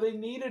they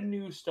need a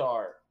new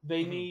star.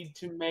 They need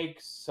to make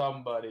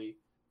somebody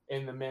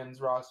in the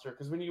men's roster,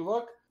 because when you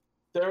look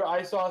there,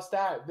 I saw a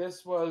stat.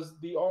 This was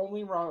the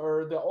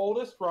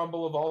oldest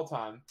Rumble of all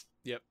time.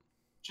 Yep.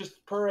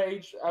 Just per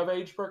age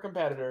per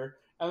competitor,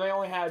 and they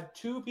only had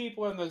 2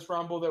 people in this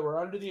Rumble that were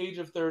under the age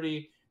of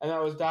 30, and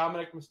that was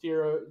Dominic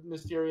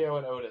Mysterio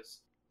and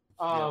Otis.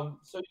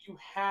 So you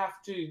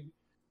have to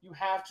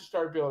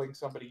start building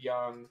somebody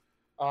young,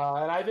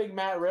 and I think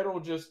Matt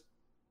Riddle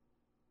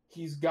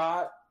he's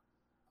got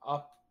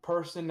a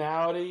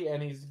personality,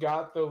 and he's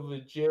got the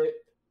legit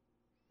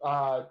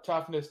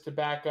toughness to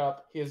back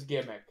up his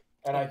gimmick,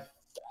 and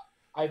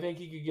I think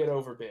he could get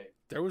over big.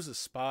 There was a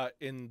spot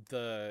in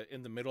the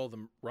middle of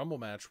the Rumble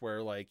match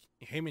where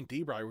him and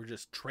D-Bry were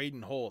just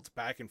trading holds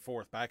back and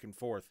forth,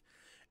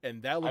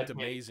 and that looked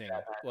amazing.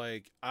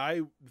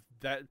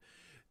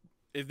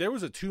 If there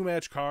was a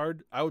 2-match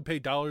card, I would pay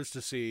dollars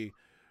to see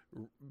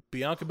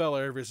Bianca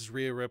Belair versus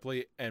Rhea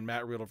Ripley and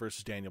Matt Riddle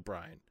versus Daniel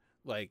Bryan.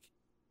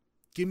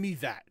 Give me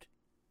that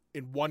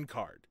in one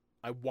card.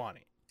 I want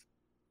it.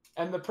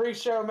 And the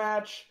pre-show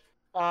match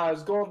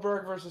is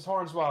Goldberg versus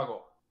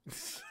Hornswoggle.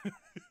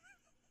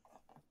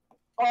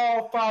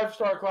 All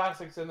 5-star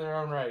classics in their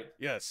own right.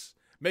 Yes.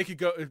 Make it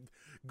go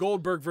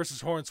Goldberg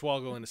versus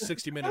Hornswoggle in a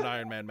 60-minute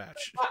Iron Man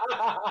match.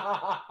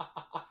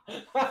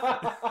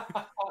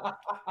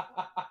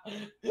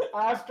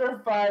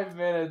 After 5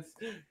 minutes,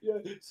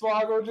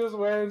 Swoggle just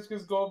wins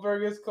because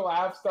Goldberg is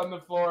collapsed on the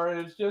floor, and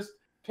it's just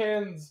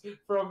pins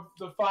from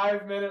the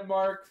 5-minute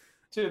mark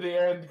to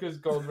the end because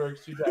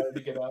Goldberg's too tired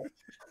to get up.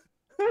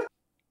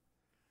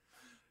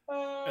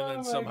 And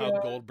then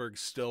somehow Goldberg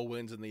still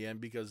wins in the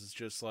end because it's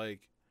just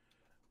like,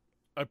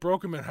 I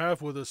broke him in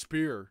half with a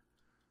spear.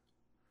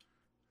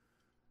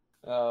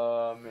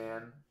 Oh,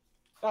 man.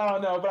 Oh,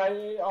 no, but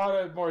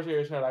on a more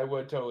serious note, I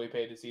would totally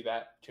pay to see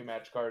that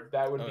 2-match card.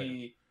 That would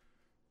be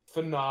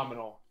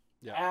phenomenal.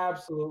 Yeah.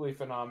 Absolutely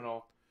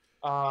phenomenal.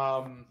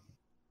 But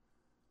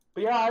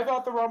yeah, I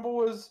thought the Rumble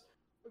was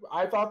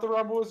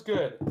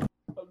good.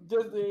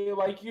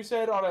 Like you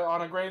said,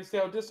 on a grand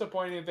scale,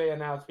 disappointing that they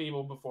announced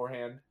people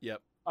beforehand. Yep.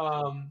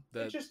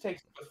 It just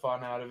takes the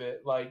fun out of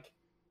it. Like,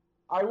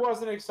 I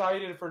wasn't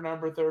excited for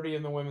number 30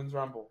 in the Women's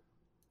Rumble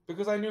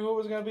because I knew who it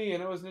was going to be,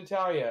 and it was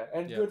Natalya,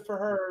 and good for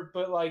her.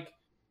 But like,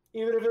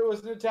 even if it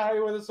was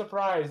Natalya with a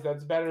surprise,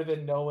 that's better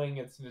than knowing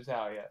it's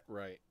Natalya.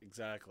 Right.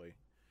 Exactly.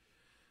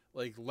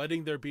 Like,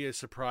 letting there be a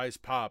surprise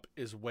pop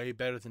is way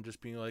better than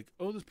just being like,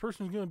 oh, this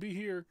person's going to be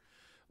here.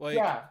 Like,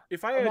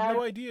 if I had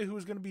no idea who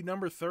was going to be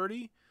number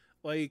 30,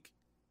 like,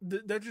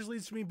 that just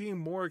leads to me being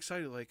more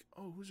excited. Like,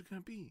 oh, who's it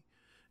going to be?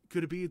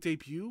 Could it be a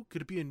debut?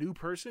 Could it be a new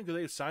person? Could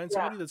they have signed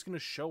somebody that's going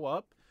to show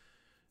up?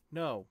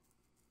 No.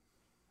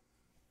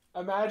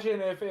 Imagine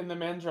if in the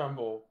Men's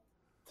Rumble,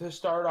 to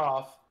start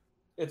off,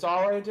 it's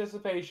all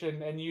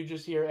anticipation, and you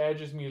just hear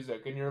Edge's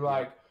music, and you're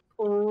like,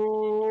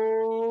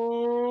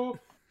 ooh.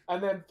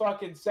 And then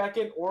fucking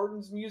second,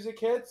 Orton's music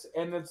hits,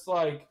 and it's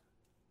like,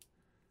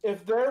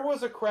 if there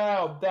was a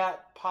crowd,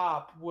 that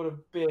pop would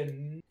have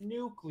been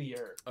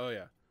nuclear. Oh,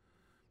 yeah.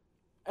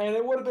 And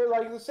it would have been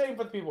like the same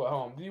for the people at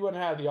home. You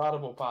wouldn't have the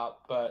audible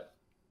pop, but...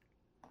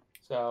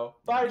 So,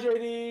 bye,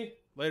 JD.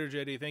 Later,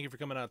 JD. Thank you for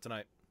coming out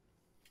tonight.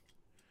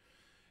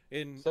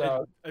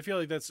 I feel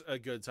like that's a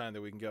good time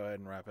that we can go ahead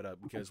and wrap it up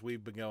because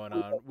we've been going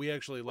on. We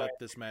actually let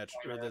this match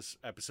or this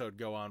episode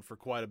go on for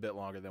quite a bit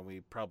longer than we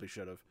probably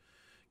should have.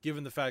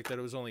 Given the fact that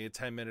it was only a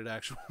 10-minute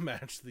actual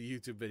match, the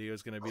YouTube video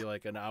is going to be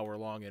like an hour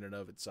long in and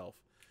of itself.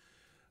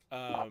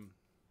 In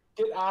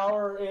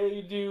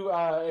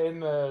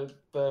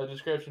the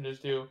description,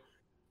 just do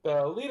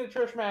the Lita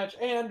Trish match,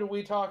 and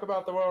we talk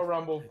about the Royal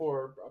Rumble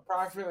for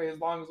approximately as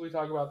long as we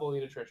talk about the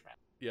Lita Trish match.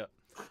 Yeah.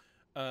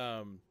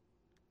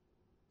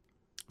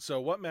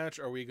 So what match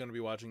are we going to be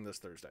watching this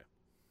Thursday?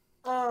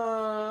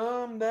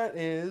 That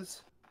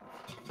is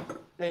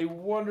a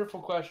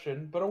wonderful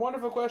question, but a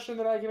wonderful question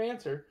that I can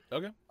answer.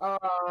 Okay.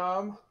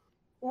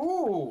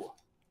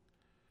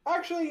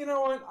 Actually, you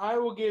know what? I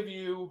will give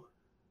you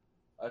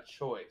a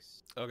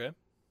choice. Okay.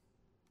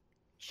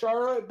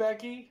 Charlotte,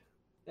 Becky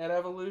at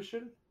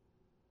Evolution,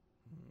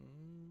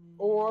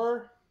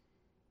 or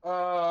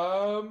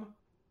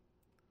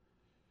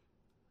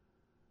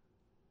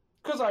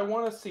because I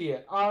want to see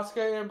it,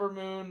 Asuka, Ember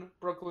Moon,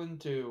 Brooklyn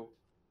 2.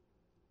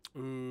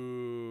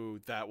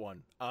 Ooh, that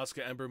one.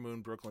 Asuka, Ember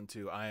Moon, Brooklyn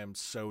 2. I am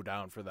so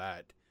down for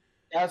that.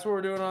 That's what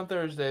we're doing on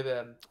Thursday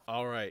then.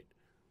 All right.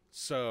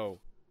 So,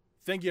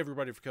 thank you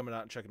everybody for coming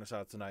out and checking us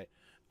out tonight.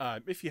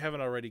 If you haven't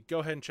already, go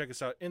ahead and check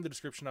us out in the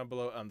description down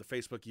below on the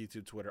Facebook,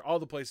 YouTube, Twitter, all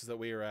the places that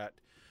we are at.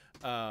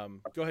 Go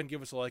ahead and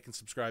give us a like and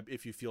subscribe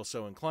if you feel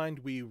so inclined.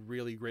 We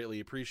really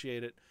greatly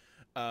appreciate it.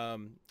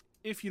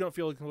 If you don't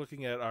feel like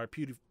looking at our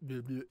beautiful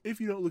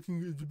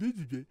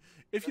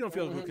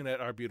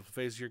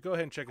faces here, go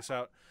ahead and check us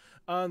out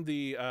on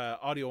the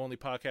audio only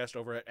podcast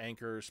over at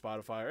Anchor,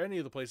 Spotify, or any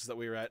of the places that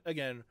we are at.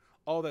 Again,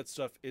 all that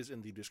stuff is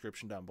in the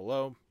description down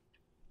below.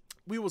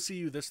 We will see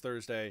you this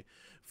Thursday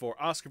for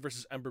Asuka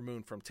versus Ember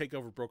Moon from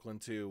TakeOver Brooklyn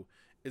 2.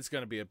 It's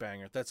going to be a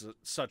banger. That's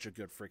such a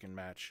good freaking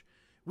match.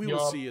 We will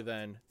see you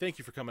then. Thank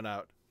you for coming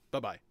out.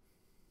 Bye-bye.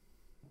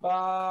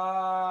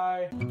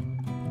 Bye.